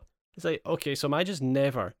drop. It's like, okay, so am I just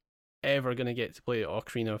never, ever going to get to play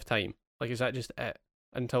Ocarina of Time? Like, is that just it?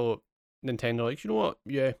 Until Nintendo, like, you know what?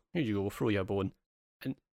 Yeah, here you go. We'll throw you a bone.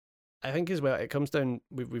 And I think as well, it comes down,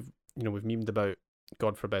 we've memed about,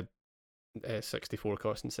 God forbid, 64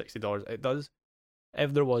 costing $60. It does.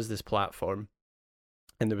 If there was this platform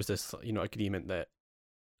and there was this, agreement that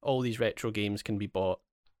all these retro games can be bought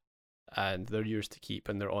and they're yours to keep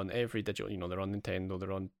and they're on every digital, they're on Nintendo,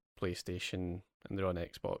 they're on PlayStation, and they're on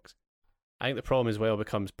Xbox. I think the problem as well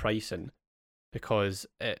becomes pricing, because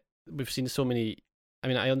we've seen so many. I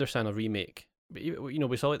mean, I understand a remake, but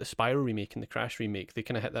we saw like the Spyro remake and the Crash remake. They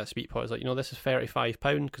kind of hit that sweet spot. It's like, this is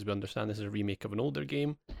 £35 because we understand this is a remake of an older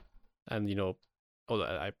game, and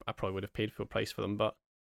I probably would have paid full price for them. But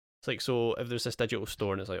it's like, so if there's this digital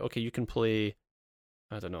store and it's like, okay, you can play,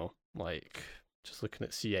 I don't know, like just looking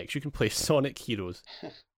at CX, you can play Sonic Heroes.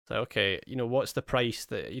 It's like, okay, what's the price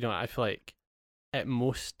that, I feel like at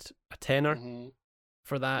most a tenner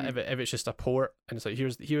for that, if it's just a port, and it's like,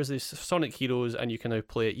 here's this Sonic Heroes and you can now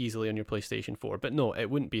play it easily on your PlayStation 4. But no, it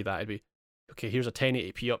wouldn't be that. It'd be, okay, here's a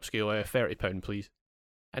 1080p upscale, £30 please.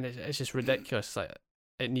 And it's just ridiculous. Like,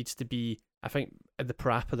 it needs to be, I think the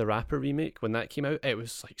Parappa the Rapper remake, when that came out, it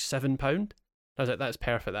was like £7. I was like, that's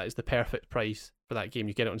perfect. That is the perfect price for that game.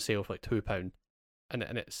 You get it on sale for like £2. And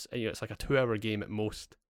it's it's like a 2-hour game at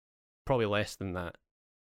most, probably less than that,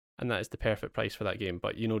 and that is the perfect price for that game.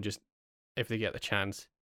 But just if they get the chance,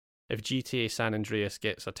 if GTA San Andreas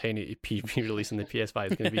gets a 1080p re-release on the PS5,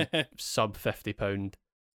 it's going to be sub £50,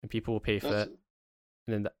 and people will pay for it.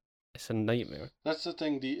 And then it's a nightmare. That's the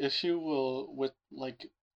thing. The issue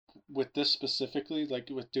with this specifically, like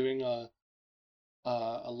with doing a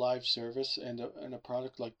live service and a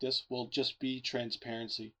product like this, will just be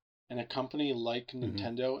transparency. And a company like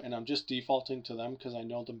Nintendo, and I'm just defaulting to them because I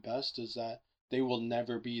know them best, is that they will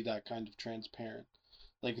never be that kind of transparent.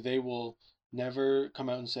 Like, they will never come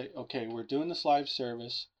out and say, okay, we're doing this live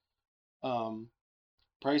service.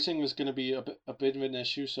 Pricing is going to be a bit of an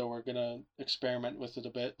issue, so we're going to experiment with it a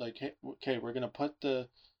bit. Like, hey, okay, we're going to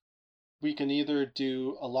we can either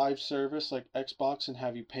do a live service like Xbox and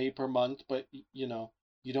have you pay per month, but you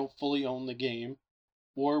don't fully own the game.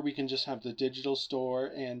 Or we can just have the digital store,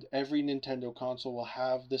 and every Nintendo console will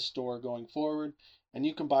have this store going forward, and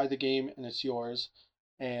you can buy the game and it's yours,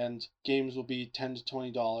 and games will be $10 to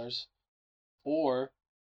 $20. Or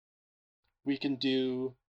we can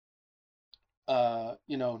do,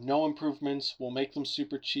 no improvements. We'll make them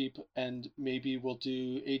super cheap, and maybe we'll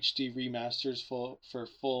do HD remasters for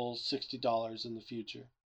full $60 in the future.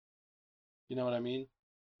 You know what I mean?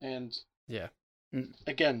 And yeah,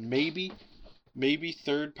 again, maybe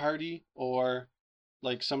third party or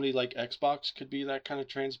like somebody like Xbox could be that kind of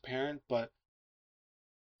transparent, but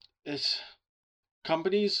it's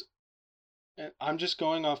companies, and I'm just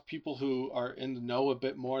going off people who are in the know a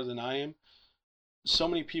bit more than I am. So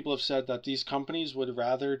many people have said that these companies would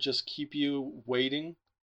rather just keep you waiting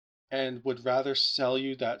and would rather sell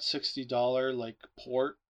you that $60 like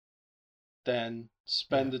port than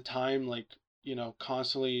spend the time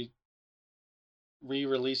constantly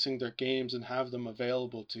re-releasing their games and have them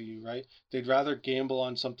available to you, right? They'd rather gamble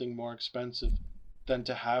on something more expensive than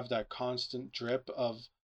to have that constant drip of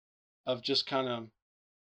just kind of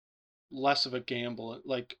less of a gamble,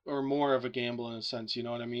 like, or more of a gamble in a sense, you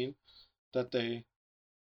know what I mean? That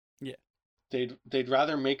they'd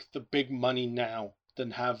rather make the big money now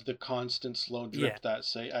than have the constant slow drip that,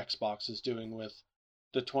 say, Xbox is doing with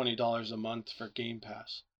the $20 a month for Game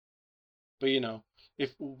Pass. But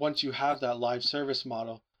if once you have that live service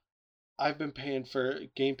model, I've been paying for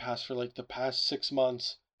Game Pass for like the past 6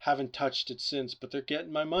 months, haven't touched it since, but they're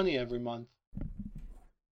getting my money every month.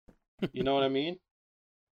 You know what I mean?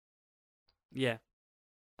 Yeah.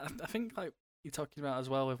 I think like you're talking about as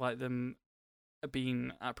well with like them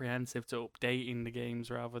being apprehensive to updating the games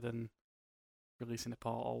rather than releasing a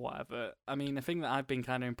port or whatever. I mean, the thing that I've been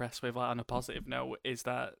kind of impressed with, like, on a positive note, is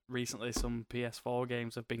that recently some PS4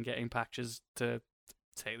 games have been getting patches to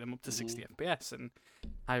take them up to 60 FPS and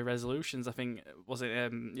high resolutions. I think was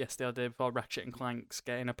it yesterday or the day before, Ratchet and Clank's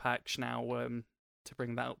getting a patch now to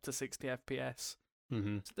bring that up to 60 FPS.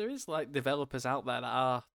 Mm-hmm. So there is like developers out there that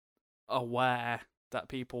are aware that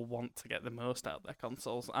people want to get the most out of their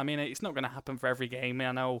consoles. I mean, it's not going to happen for every game.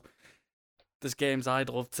 I know there's games I'd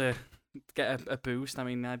love to get a boost. I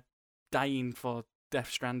mean, I'm dying for Death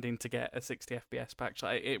Stranding to get a 60 FPS patch.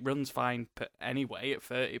 Like, it runs fine anyway at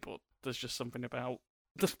 30, but there's just something about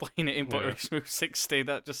just playing it in buttery smooth 60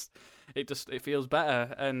 that it feels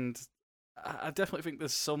better. And I definitely think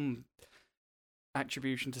there's some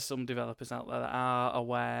attribution to some developers out there that are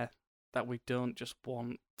aware that we don't just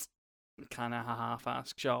want kind of a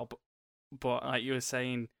half-assed job. But like you were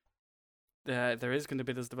saying, there is going to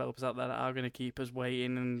be those developers out there that are going to keep us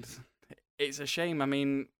waiting, and it's a shame. I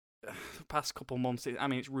mean, the past couple months,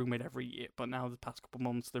 it's rumoured every year, but now the past couple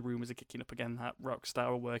months, the rumours are kicking up again that Rockstar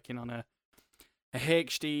are working on a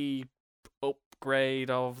HD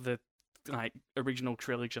upgrade of the original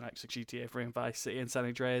trilogy, like GTA 3 and Vice City and San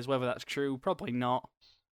Andreas. Whether that's true, probably not.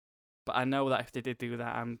 But I know that if they did do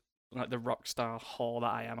that, I'm like the Rockstar whore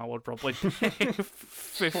that I am, I would probably pay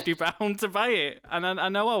 £50 to buy it, and I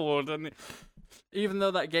know I would. And even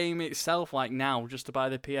though that game itself, like now, just to buy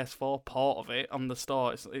the PS4 port of it on the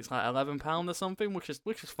store, it's like £11 or something, which is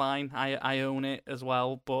fine. I own it as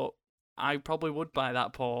well, but I probably would buy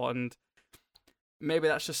that port, and maybe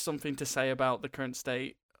that's just something to say about the current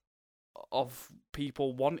state of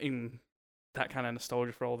people wanting that kind of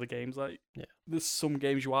nostalgia for all the games. Like, there's some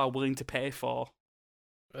games you are willing to pay for.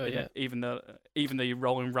 Even though you're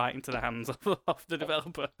rolling right into the hands of the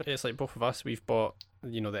developer. It's like both of us, we've bought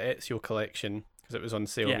the Ezio collection because it was on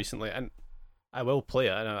sale recently, and I will play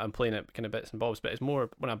it, and I'm playing it kind of bits and bobs, but it's more,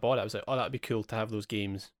 when I bought it I was like, oh, that'd be cool to have those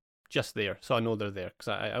games just there, so I know they're there, because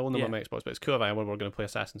I own them on my Xbox, but it's cool if we're going to play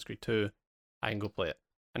Assassin's Creed 2, I can go play it.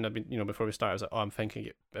 And I've been, before we started, I was like, oh, I'm thinking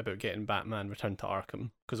about getting Batman Return to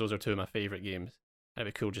Arkham, because those are two of my favourite games. And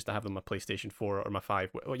it'd be cool just to have them on my PlayStation 4 or my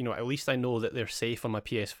 5. At least I know that they're safe on my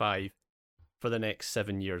PS5 for the next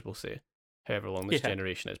 7 years, we'll say. However long this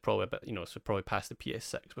generation is, probably a bit, so probably past the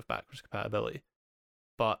PS6 with backwards compatibility.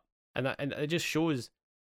 But and it just shows.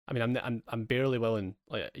 I mean, I'm barely willing.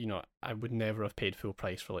 I would never have paid full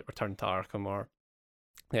price for Return to Arkham or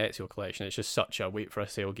the Ezio collection. It's just such a wait for a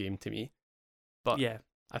sale game to me. But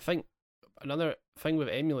I think another thing with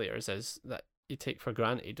emulators is that you take for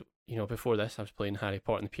granted. Before this, I was playing Harry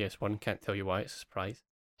Potter on the PS1. Can't tell you why, it's a surprise.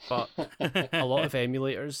 But a lot of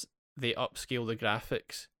emulators, they upscale the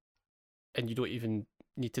graphics, and you don't even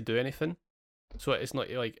need to do anything. So it's not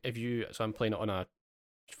like so I'm playing it on a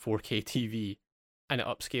 4K TV, and it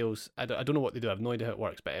upscales. I don't know what they do. I have no idea how it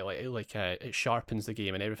works, but it sharpens the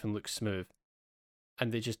game, and everything looks smooth.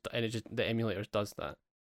 And the emulators does that.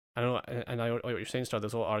 I don't know, and I know what you're saying, Star.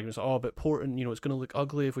 There's a lot of arguments. Oh, but porting, it's going to look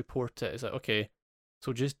ugly if we port it. It's like, okay,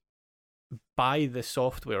 so just buy the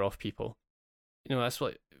software off people. That's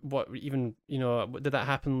did that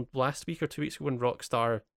happen last week or 2 weeks ago when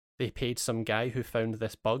Rockstar, they paid some guy who found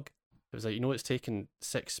this bug? It was like, it's taken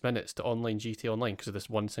 6 minutes to online GTA Online because of this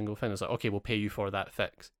one single thing. It's like, okay, we'll pay you for that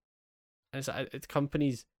fix. And it's like,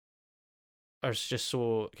 companies are just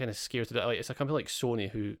so kind of scared to do it. Like, it's a company like Sony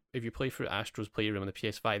who, if you play through Astro's Playroom on the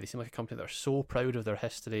PS5, they seem like a company that are so proud of their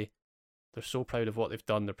history. They're so proud of what they've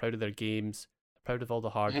done. They're proud of their games. They're proud of all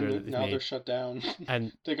the hardware that they've made. Now they're shut down.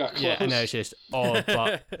 And they got closed. Yeah, and now it's just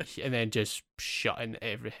and then just shutting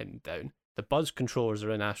everything down. The Buzz controllers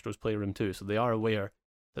are in Astro's Playroom too, so they are aware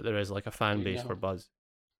that there is like a fan base for Buzz.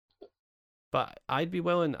 But I'd be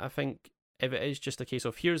willing, I think, if it is just a case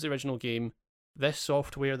of here's the original game, this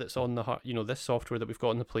software that's on the this software that we've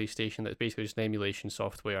got on the PlayStation that's basically just an emulation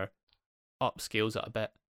software, upscales it a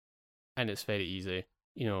bit, and it's very easy.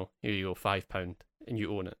 Here you go, £5, and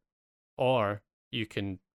you own it. Or you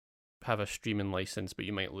can have a streaming license, but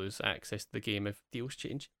you might lose access to the game if deals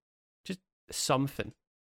change. Just something.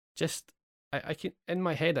 Just I can, in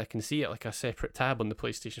my head, I can see it like a separate tab on the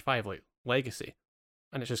PlayStation 5, like Legacy,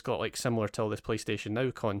 and it's just got like similar to all this PlayStation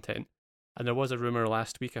Now content. And there was a rumor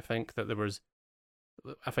last week, I think, that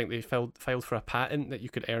they filed for a patent that you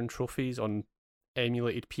could earn trophies on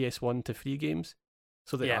emulated PS1 to 3 games.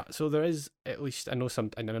 So there is at least, I know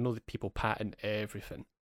that people patent everything,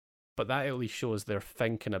 but that at least shows they're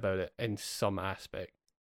thinking about it in some aspect.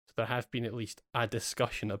 So there have been at least a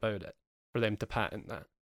discussion about it for them to patent that.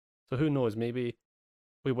 So who knows? Maybe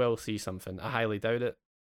we will see something. I highly doubt it.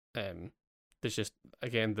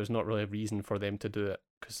 There's not really a reason for them to do it,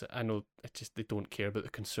 because I know they don't care about the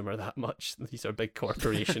consumer that much. These are big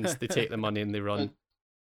corporations. They take the money and they run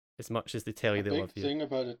as much as they tell you they love you. The thing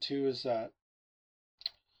about it too is that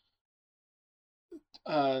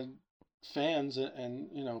uh, fans and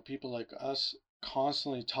people like us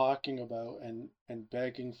constantly talking about and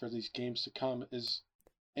begging for these games to come is,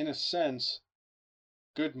 in a sense,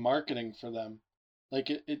 good marketing for them. Like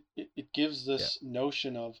it gives Yeah. this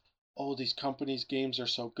notion of, oh, these companies' games are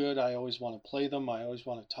so good. I always want to play them. I always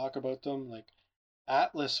want to talk about them. Like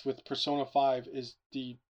Atlas with Persona 5 is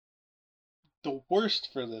the worst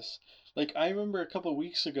for this. Like I remember a couple of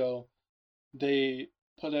weeks ago, they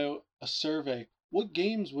put out a survey. What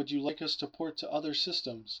games would you like us to port to other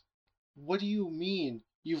systems? What do you mean?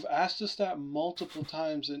 You've asked us that multiple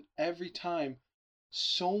times, and every time,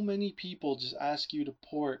 so many people just ask you to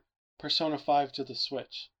port Persona 5 to the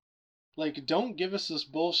Switch. Like, don't give us this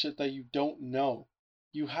bullshit that you don't know.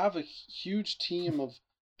 You have a huge team of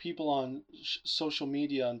people on social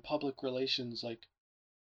media and public relations. Like,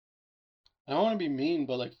 I don't want to be mean,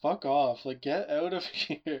 but like, fuck off. Like, get out of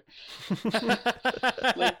here.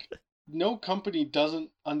 Like, no company doesn't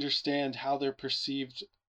understand how they're perceived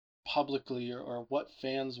publicly or what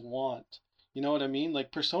fans want. You know what I mean?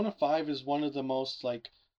 Like Persona 5 is one of the most like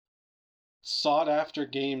sought after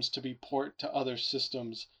games to be port to other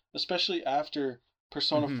systems, especially after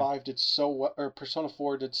Persona Mhm. 5 did so well, or Persona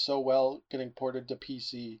 4 did so well getting ported to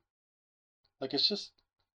PC. Like it's just,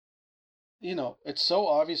 it's so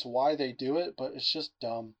obvious why they do it, but it's just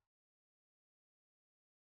dumb.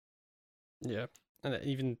 Yeah, and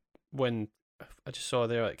even when I just saw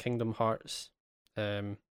there like Kingdom Hearts,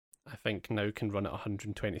 I think now can run at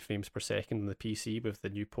 120 frames per second on the PC with the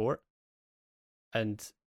new port,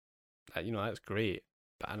 and that's great.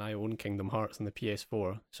 And I own Kingdom Hearts on the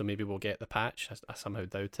PS4, so maybe we'll get the patch. I somehow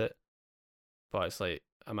doubt it, but it's like,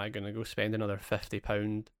 am I going to go spend another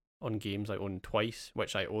 £50 on games I own twice,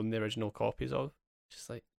 which I own the original copies of? Just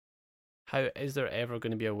like, how is there ever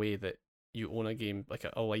going to be a way that you own a game like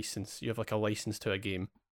a license? You have like a license to a game,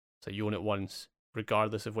 so you own it once,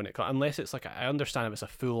 regardless of when it comes. Unless it's like I understand if it's a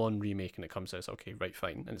full-on remake and it comes out, it's okay, right,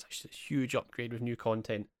 fine, and it's actually a huge upgrade with new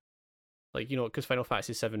content. Like because Final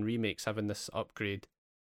Fantasy VII Remake's having this upgrade,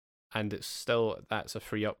 and that's a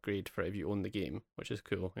free upgrade for if you own the game, which is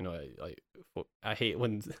cool. I hate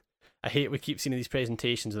when we keep seeing these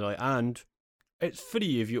presentations and they're like, and it's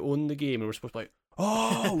free if you own the game, and we're supposed to be like,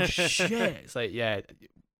 oh shit! It's like, yeah,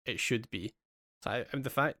 it should be. So the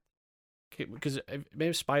fact, because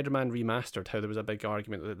maybe Spider-Man Remastered, how there was a big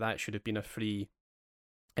argument that should have been a free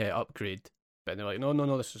upgrade, but they're like,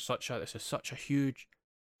 no, this is such a huge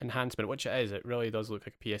enhancement, which it is. It really does look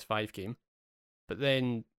like a PS5 game. But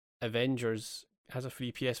then Avengers has a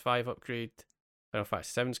free PS5 upgrade. Final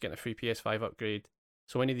Fantasy 7's getting a free PS5 upgrade.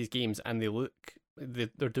 So many of these games, and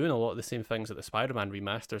they're doing a lot of the same things that the Spider-Man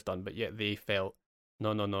remaster's done, but yet they felt,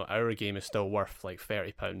 no, our game is still worth like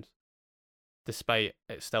 £30, despite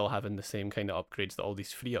it still having the same kind of upgrades that all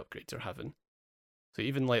these free upgrades are having. So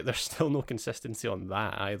even like there's still no consistency on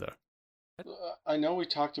that either. I know we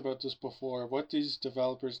talked about this before. What these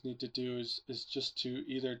developers need to do is just to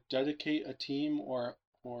either dedicate a team or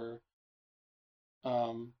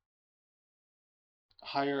um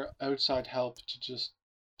hire outside help to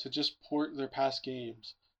just port their past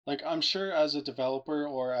games. Like I'm sure as a developer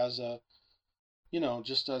or as a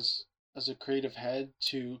just as a creative head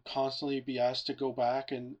to constantly be asked to go back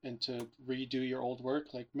and to redo your old work,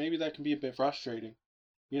 like maybe that can be a bit frustrating.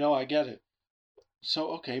 I get it. So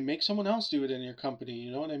okay, make someone else do it in your company.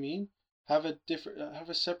 You know what I mean? Have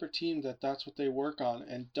a separate team that's what they work on,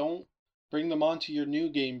 and don't bring them onto your new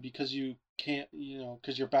game because you can't,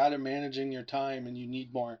 because you're bad at managing your time and you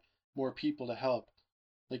need more people to help.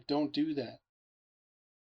 Like don't do that.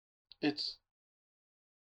 It's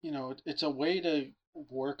it's a way to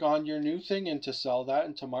work on your new thing and to sell that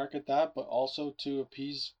and to market that, but also to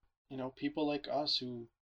appease, people like us who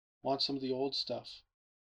want some of the old stuff.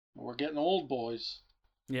 We're getting old, boys.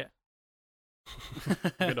 Yeah.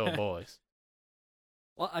 Good old boys.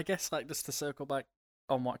 Well, I guess like just to circle back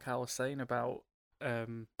on what Kyle was saying about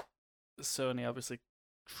Sony obviously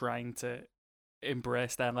trying to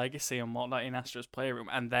embrace their legacy and whatnot in Astro's Playroom,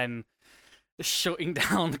 and then shutting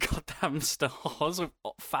down goddamn stores with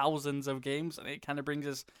thousands of games, and it kind of brings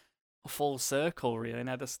us a full circle, really. And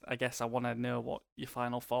I guess I want to know what your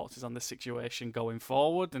final thoughts is on the situation going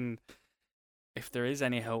forward, and if there is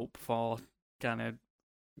any hope for kind of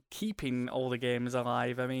keeping all the games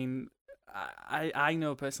alive. I mean, I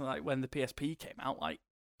know personally, like when the PSP came out, like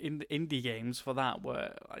in the indie games for that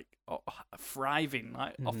were like thriving,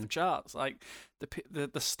 like off the charts. Like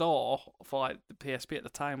the store for like the PSP at the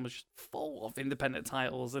time was just full of independent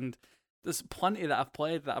titles, and there's plenty that I've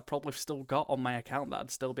played that I've probably still got on my account that I'd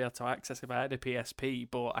still be able to access if I had a PSP,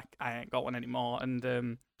 but I ain't got one anymore.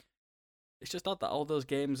 And it's just odd that all those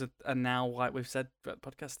games are now, like we've said throughout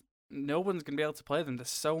the podcast, no one's going to be able to play them. There's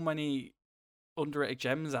so many underrated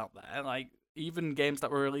gems out there. Like, even games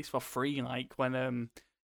that were released for free, like when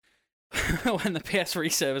when the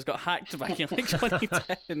PS3 servers got hacked back in like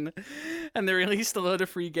 2010, and they released a load of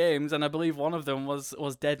free games, and I believe one of them was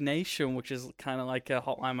Dead Nation, which is kind of like a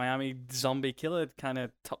Hotline Miami zombie killer kind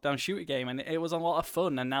of top-down shooter game, and it was a lot of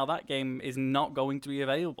fun. And now that game is not going to be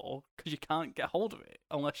available because you can't get hold of it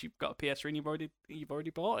unless you've got a PS3 and you've already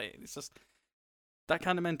bought it. It's just that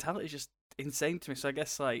kind of mentality is just insane to me. So I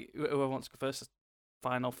guess like whoever wants to go first,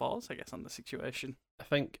 final thoughts, I guess, on the situation. I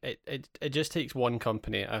think it just takes one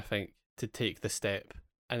company, I think, to take the step,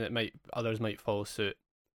 and others might follow suit.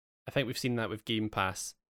 I think we've seen that with Game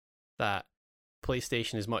Pass, that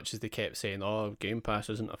PlayStation, as much as they kept saying, "Oh, Game Pass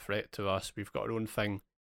isn't a threat to us, we've got our own thing,"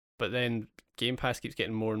 but then Game Pass keeps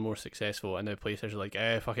getting more and more successful, and now PlayStation are like,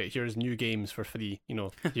 fuck it, here's new games for free.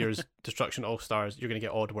 Here's Destruction All Stars. You're gonna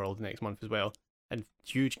get Oddworld next month as well, and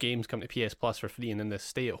huge games come to PS Plus for free, and then the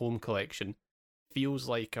Stay at Home collection feels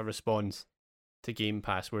like a response to Game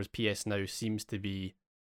Pass, whereas PS Now seems to be.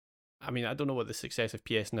 I mean, I don't know what the success of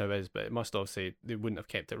PS Now is, but it must all say they wouldn't have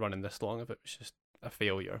kept it running this long if it was just a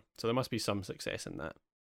failure. So there must be some success in that.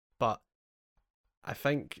 But I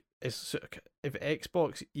think if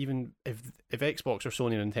Xbox, even if Xbox or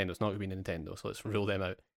Sony or Nintendo, it's not going to be Nintendo, so let's rule them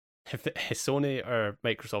out. If Sony or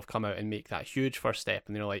Microsoft come out and make that huge first step,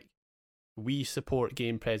 and they're like, we support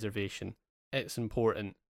game preservation, it's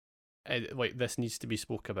important, like this needs to be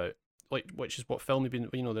spoke about, like, which is what film have been.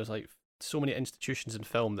 There's like so many institutions in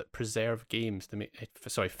film that preserve games to make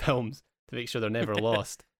films to make sure they're never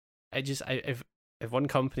lost. If one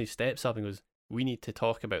company steps up and goes, we need to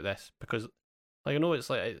talk about this, because like I know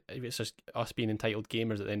it's like it's just us being entitled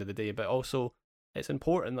gamers at the end of the day, but also it's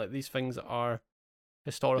important. Like, these things are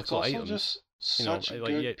historical it's also items. just such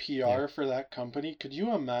good PR for that company. Could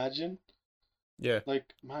you imagine? Yeah.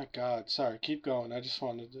 Like, my God, sorry, keep going. I just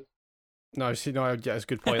wanted to. No, see, no, yeah, it's a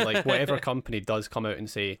good point. Like, whatever company does come out and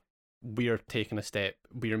say, we're taking a step,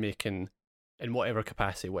 we're making, in whatever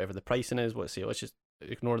capacity, whatever the pricing is, let's just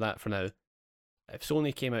ignore that for now. If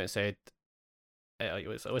Sony came out and said,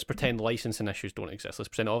 let's pretend licensing issues don't exist, let's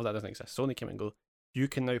pretend all of that doesn't exist. Sony came out and go, you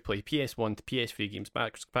can now play PS1 to PS3 games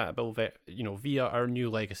backwards compatible, via our new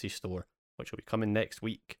legacy store, which will be coming next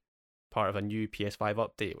week, part of a new PS5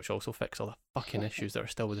 update, which also fix all the fucking issues that are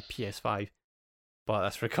still with the PS5. But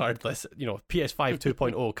that's regardless. PS5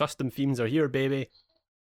 2.0 custom themes are here, baby.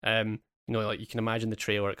 Like, you can imagine the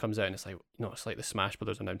trailer, it comes out and it's like, it's like the Smash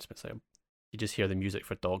Brothers announcement. It's like, you just hear the music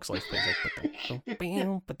for Dog's Life. It's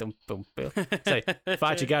like,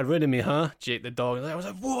 thought you got rid of me, huh? Jake the dog. I was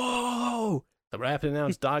like, whoa! The rapid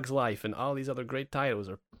announced Dog's Life and all these other great titles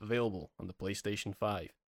are available on the PlayStation 5.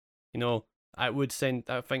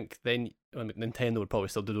 I think then Nintendo would probably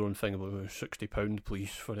still do their own thing about £60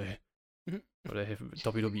 please for the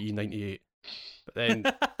WWE 98. But then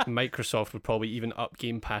Microsoft would probably even up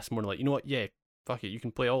Game Pass more, like, you know what, yeah, fuck it, you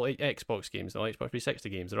can play all Xbox games, all Xbox 360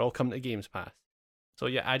 games, they're all coming to Games Pass. So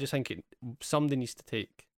yeah, I just think somebody needs to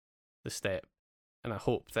take the step, and I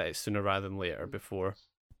hope that it's sooner rather than later before,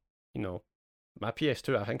 my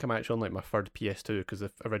PS2, I think I'm actually on like my third PS2 because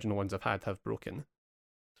the original ones I've had have broken.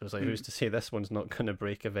 So it's like, who's to say this one's not going to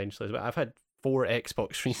break eventually? But I've had 4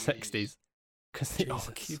 Xbox 360s because they all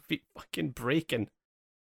keep fucking breaking.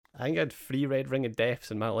 I think I had 3 Red Ring of Deaths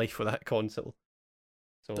in my life with that console.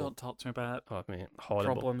 So don't talk to me about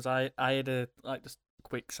horrible problems. I had just a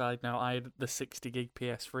quick side note, I had the 60 gig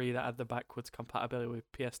PS3 that had the backwards compatibility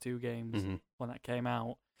with PS2 games when that came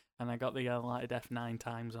out, and I got the Light of Death 9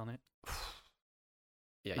 times on it.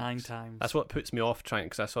 Yeah, 9 times. That's what puts me off trying,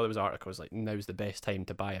 because I saw there was articles like, now's the best time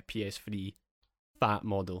to buy a PS3 fat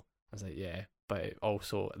model. I was like, yeah, but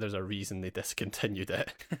also there's a reason they discontinued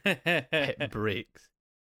it. It breaks.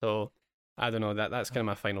 So I don't know. That's kind of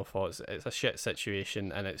my final thoughts. It's a shit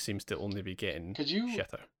situation, and it seems to only be getting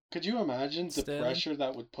shitter. Could you imagine the pressure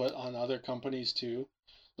that would put on other companies too?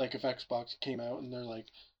 Like if Xbox came out and they're like,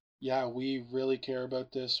 yeah, we really care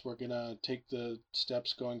about this. We're going to take the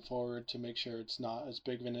steps going forward to make sure it's not as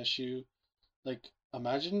big of an issue. Like,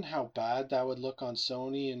 imagine how bad that would look on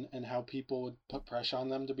Sony and how people would put pressure on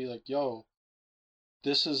them to be like, yo,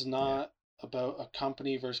 this is not about a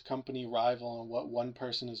company versus company rival and what one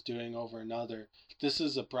person is doing over another. This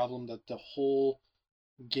is a problem that the whole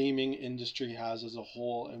gaming industry has as a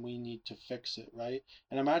whole, and we need to fix it, right?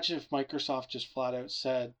 And imagine if Microsoft just flat out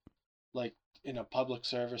said, like, in a public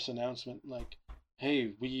service announcement, like,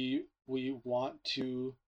 hey, we want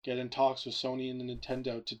to get in talks with Sony and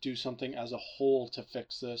Nintendo to do something as a whole to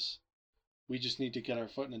fix this. We just need to get our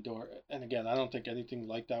foot in the door. And again, I don't think anything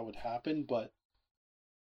like that would happen, but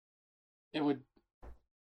it would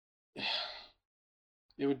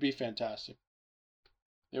be fantastic.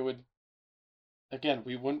 It would, again,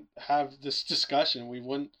 we wouldn't have this discussion. We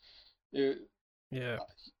wouldn't, Yeah.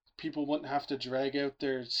 people wouldn't have to drag out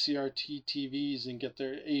their CRT TVs and get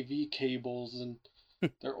their AV cables and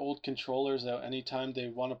their old controllers out anytime they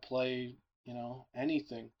want to play,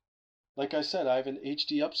 anything. Like I said, I have an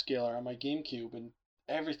HD upscaler on my GameCube, and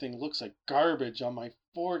everything looks like garbage on my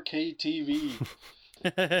 4K TV.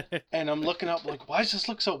 And I'm looking up, like, why does this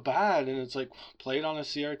look so bad? And it's like, play it on a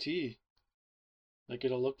CRT. Like,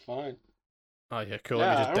 it'll look fine. Oh, yeah, cool. Yeah,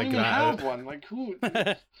 Let me I just don't dig even that have out. one. Like, who...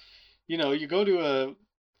 you go to a...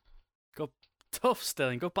 Tough,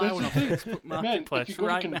 Sterling. Go buy one off Man, Facebook Marketplace if you go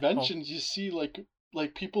right to conventions, you see,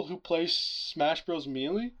 like people who play Smash Bros.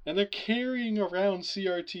 Melee, and they're carrying around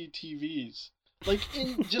CRT TVs. Like,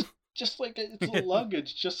 in just like it's a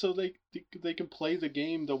luggage, just so they can play the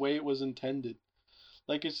game the way it was intended.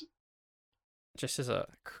 Like, it's... Just as a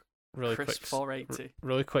really Crisp quick 480.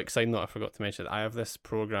 really quick side note, I forgot to mention, I have this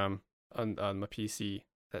program on my PC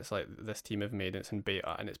that's like this team have made. It's in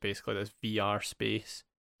beta, and it's basically this VR space.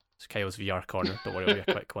 It's Kyle's VR corner. Don't worry, it'll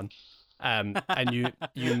be a quick one. And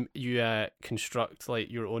you construct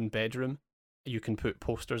like your own bedroom. You can put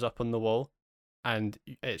posters up on the wall, and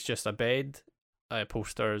it's just a bed,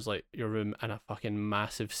 posters, like your room, and a fucking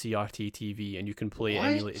massive CRT TV, and you can play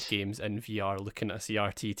emulated games in VR looking at a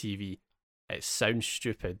CRT TV. It sounds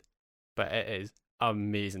stupid, but it is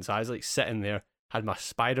amazing. So I was like sitting there, had my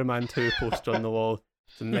Spider-Man 2 poster on the wall.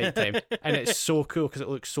 It's night time, and it's so cool because it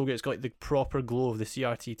looks so good. It's got like the proper glow of the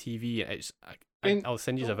CRT TV. It's I'll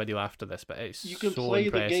send you a video after this, but it's you can so play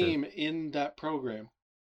impressive. the game in that program.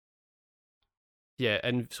 Yeah,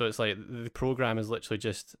 and so it's like the program is literally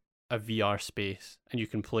just a VR space, and you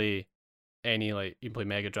can play any, like, you can play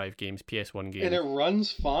Mega Drive games, PS1 games, And it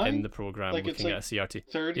runs fine in the program, like, looking at a CRT.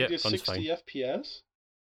 30 to 60 FPS.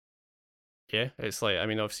 Yeah, it's like, I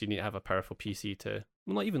mean, obviously you need to have a powerful PC to.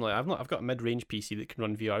 Well, not even like I've got a mid-range PC that can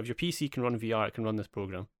run VR. If your PC can run VR, it can run this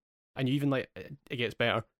program. And you even, like, it gets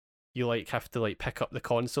better. You like have to like pick up the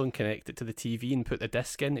console and connect it to the TV and put the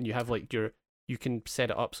disc in, and you have like you can set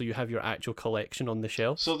it up so you have your actual collection on the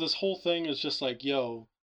shelf. So this whole thing is just like, yo,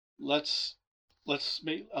 let's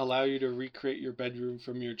allow you to recreate your bedroom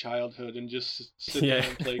from your childhood and just sit there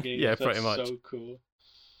and play games. Yeah, That's pretty much. so cool.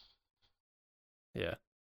 Yeah.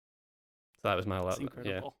 So that was my That's yeah.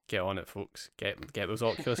 incredible. Get on it, folks. Get those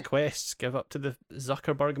Oculus Quests. Give up to the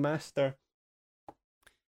Zuckerberg master.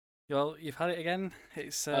 Well, you've had it again.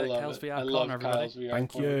 It's I love Kyle's it. VR I corner, love everybody. Kyle's VR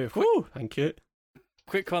Thank corner. you. Woo! Thank you.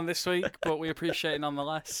 Quick one this week, but we appreciate it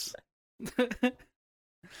nonetheless.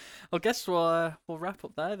 Well, guess we'll wrap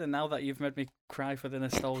up there then. Now that you've made me cry for the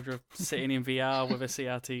nostalgia of sitting in VR with a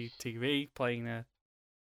CRT TV, playing a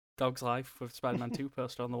Dog's Life with Spider-Man 2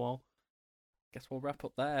 poster on the wall. Guess we'll wrap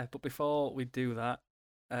up there. But before we do that,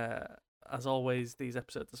 as always, these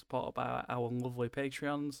episodes are supported by our lovely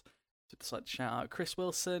Patreons. So just like to shout out Chris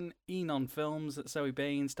Wilson, Enon Films, Zoe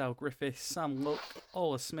Baines, Dal Griffiths, Sam Luck,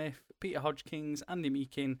 Ola Smith, Peter Hodgkins, Andy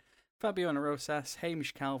Meakin, Fabio Rosas,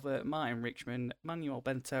 Hamish Calvert, Martin Richmond, Manuel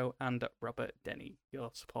Bento, and Robert Denny.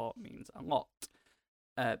 Your support means a lot.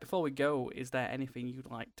 Before we go, is there anything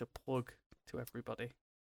you'd like to plug to everybody?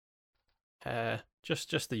 Just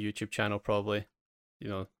the YouTube channel, probably. You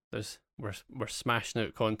know, we're smashing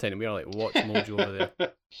out content, and we are like Watch Mojo over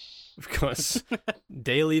there. We've got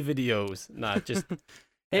daily videos. Nah, just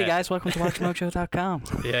Hey guys, welcome to WatchMojo.com.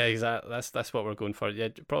 yeah, exactly. That's what we're going for. Yeah,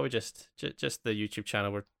 probably just the YouTube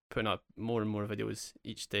channel. We're putting up more and more videos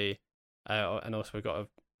each day, and also we've got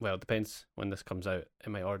well, it depends when this comes out. It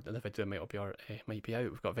might the video might be out.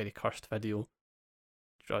 We've got a very cursed video.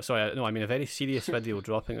 Sorry, no, I mean a very serious video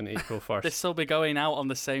dropping on April 1st. This will be going out on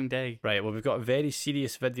the same day. Right, well, we've got a very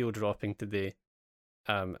serious video dropping today.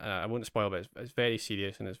 I won't spoil, but it's very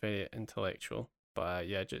serious and it's very intellectual. But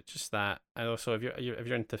yeah, just that. And also, if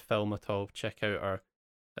you're into film at all, check out our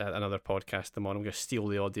another podcast I'm on. I'm going to steal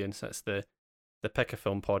the audience. That's the Pick a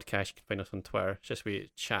Film podcast. You can find us on Twitter. It's just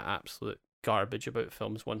we chat absolute garbage about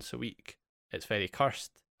films once a week. It's very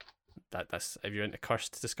cursed. That's if you're into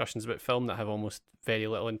cursed discussions about film that have almost very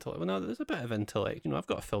little intellect. Well, no, there's a bit of intellect. You know, I've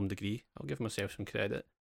got a film degree. I'll give myself some credit,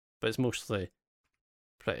 but it's mostly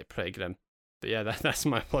pretty grim. But yeah, that's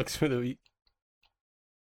my plugs for the week.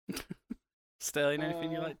 Sterling,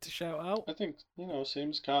 anything you'd like to shout out? I think,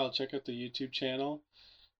 same as Kyle, check out the YouTube channel.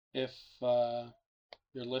 If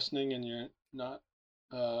you're listening and you're not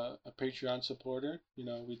a Patreon supporter,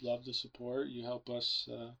 we'd love the support. You help us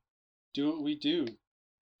do what we do.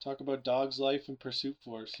 Talk about Dog's Life and Pursuit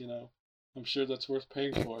Force, I'm sure that's worth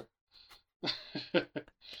paying for.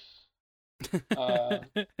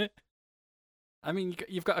 I mean,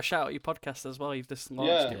 you've got to shout out your podcast as well. You've just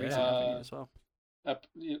launched it recently, haven't you, as well?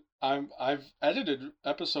 I've edited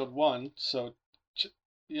episode 1, so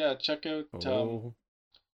check out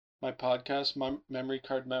my podcast, my Memory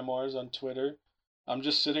Card Memoirs on Twitter. I'm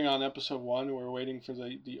just sitting on episode 1. We're waiting for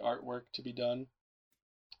the artwork to be done.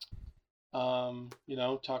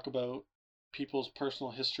 Talk about people's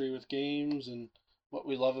personal history with games and what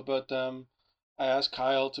we love about them. I asked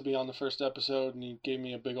Kyle to be on the first episode, and he gave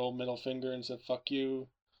me a big old middle finger and said, "Fuck you."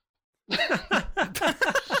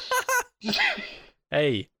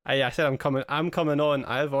 Hey, I said I'm coming on.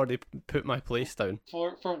 I've already put my place down.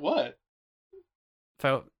 For what?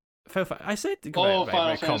 I said Final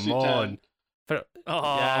Fantasy come on.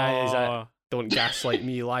 Oh. Don't gaslight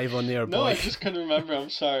me live on there, boy. No, I just couldn't remember. I'm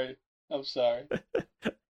sorry.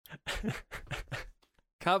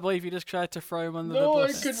 Can't believe you just tried to throw him under the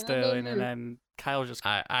bus, Sterling, and then Kyle just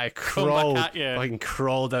I crawled. Back at you. Fucking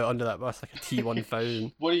crawled out under that bus like a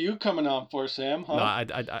T-1000. What are you coming on for, Sam? Huh? No,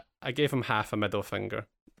 I gave him half a middle finger.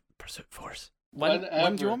 Pursuit Force. When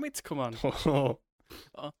do you want me to come on?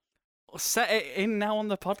 Set it in now on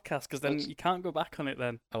the podcast, because then you can't go back on it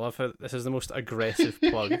then. I love how this is the most aggressive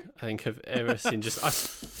plug I think I've ever seen. Just us,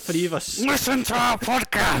 3 of us. Listen to our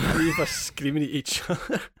podcast! 3 of us screaming at each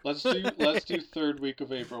other. Let's do 3rd week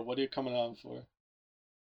of April. What are you coming on for?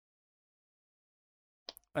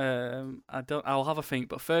 I'll have a think,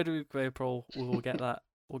 but 3rd week of April we'll get that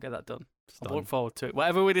done. I look forward to it.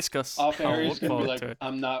 Whatever we discuss, Off air I'll is look gonna be forward to like, it.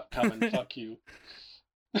 I'm not coming. Fuck you.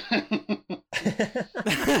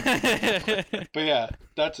 But yeah,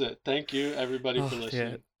 that's it. Thank you, everybody, for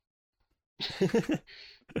listening.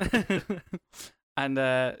 Yeah. And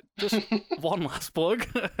just one last plug.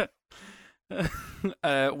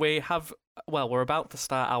 We're about to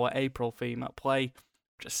start our April theme at Play,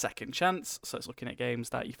 just second chance. So it's looking at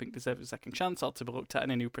games that you think deserve a second chance or to be looked at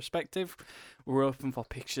in a new perspective. We're open for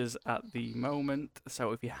pictures at the moment,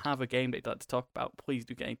 so if you have a game that you'd like to talk about, please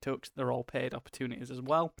do get in touch. They're all paid opportunities as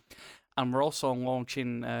well. And we're also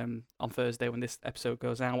launching on Thursday when this episode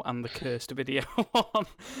goes out and the cursed video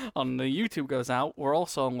on the YouTube goes out. We're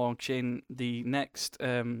also launching the next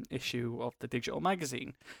issue of the digital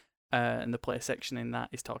magazine. And the play section in that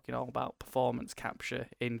is talking all about performance capture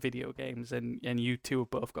in video games. And you two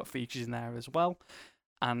have both got features in there as well.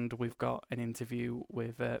 And we've got an interview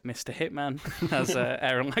with Mr. Hitman, as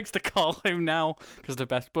Aaron likes to call him now, because they're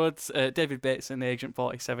best buds. David Bateson, Agent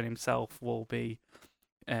 47 himself, will be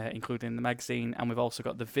included in the magazine. And we've also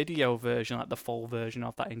got the video version, like the full version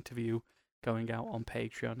of that interview, going out on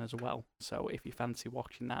Patreon as well. So if you fancy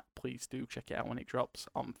watching that, please do check it out when it drops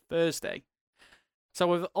on Thursday. So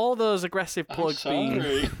with all those aggressive plugs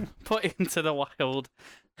being put into the wild,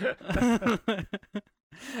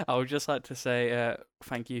 I would just like to say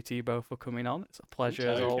thank you to you both for coming on. It's a pleasure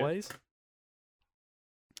as always.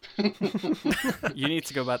 You need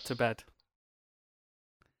to go back to bed.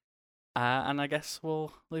 And I guess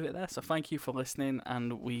we'll leave it there. So thank you for listening,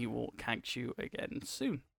 and we will catch you again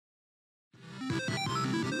soon.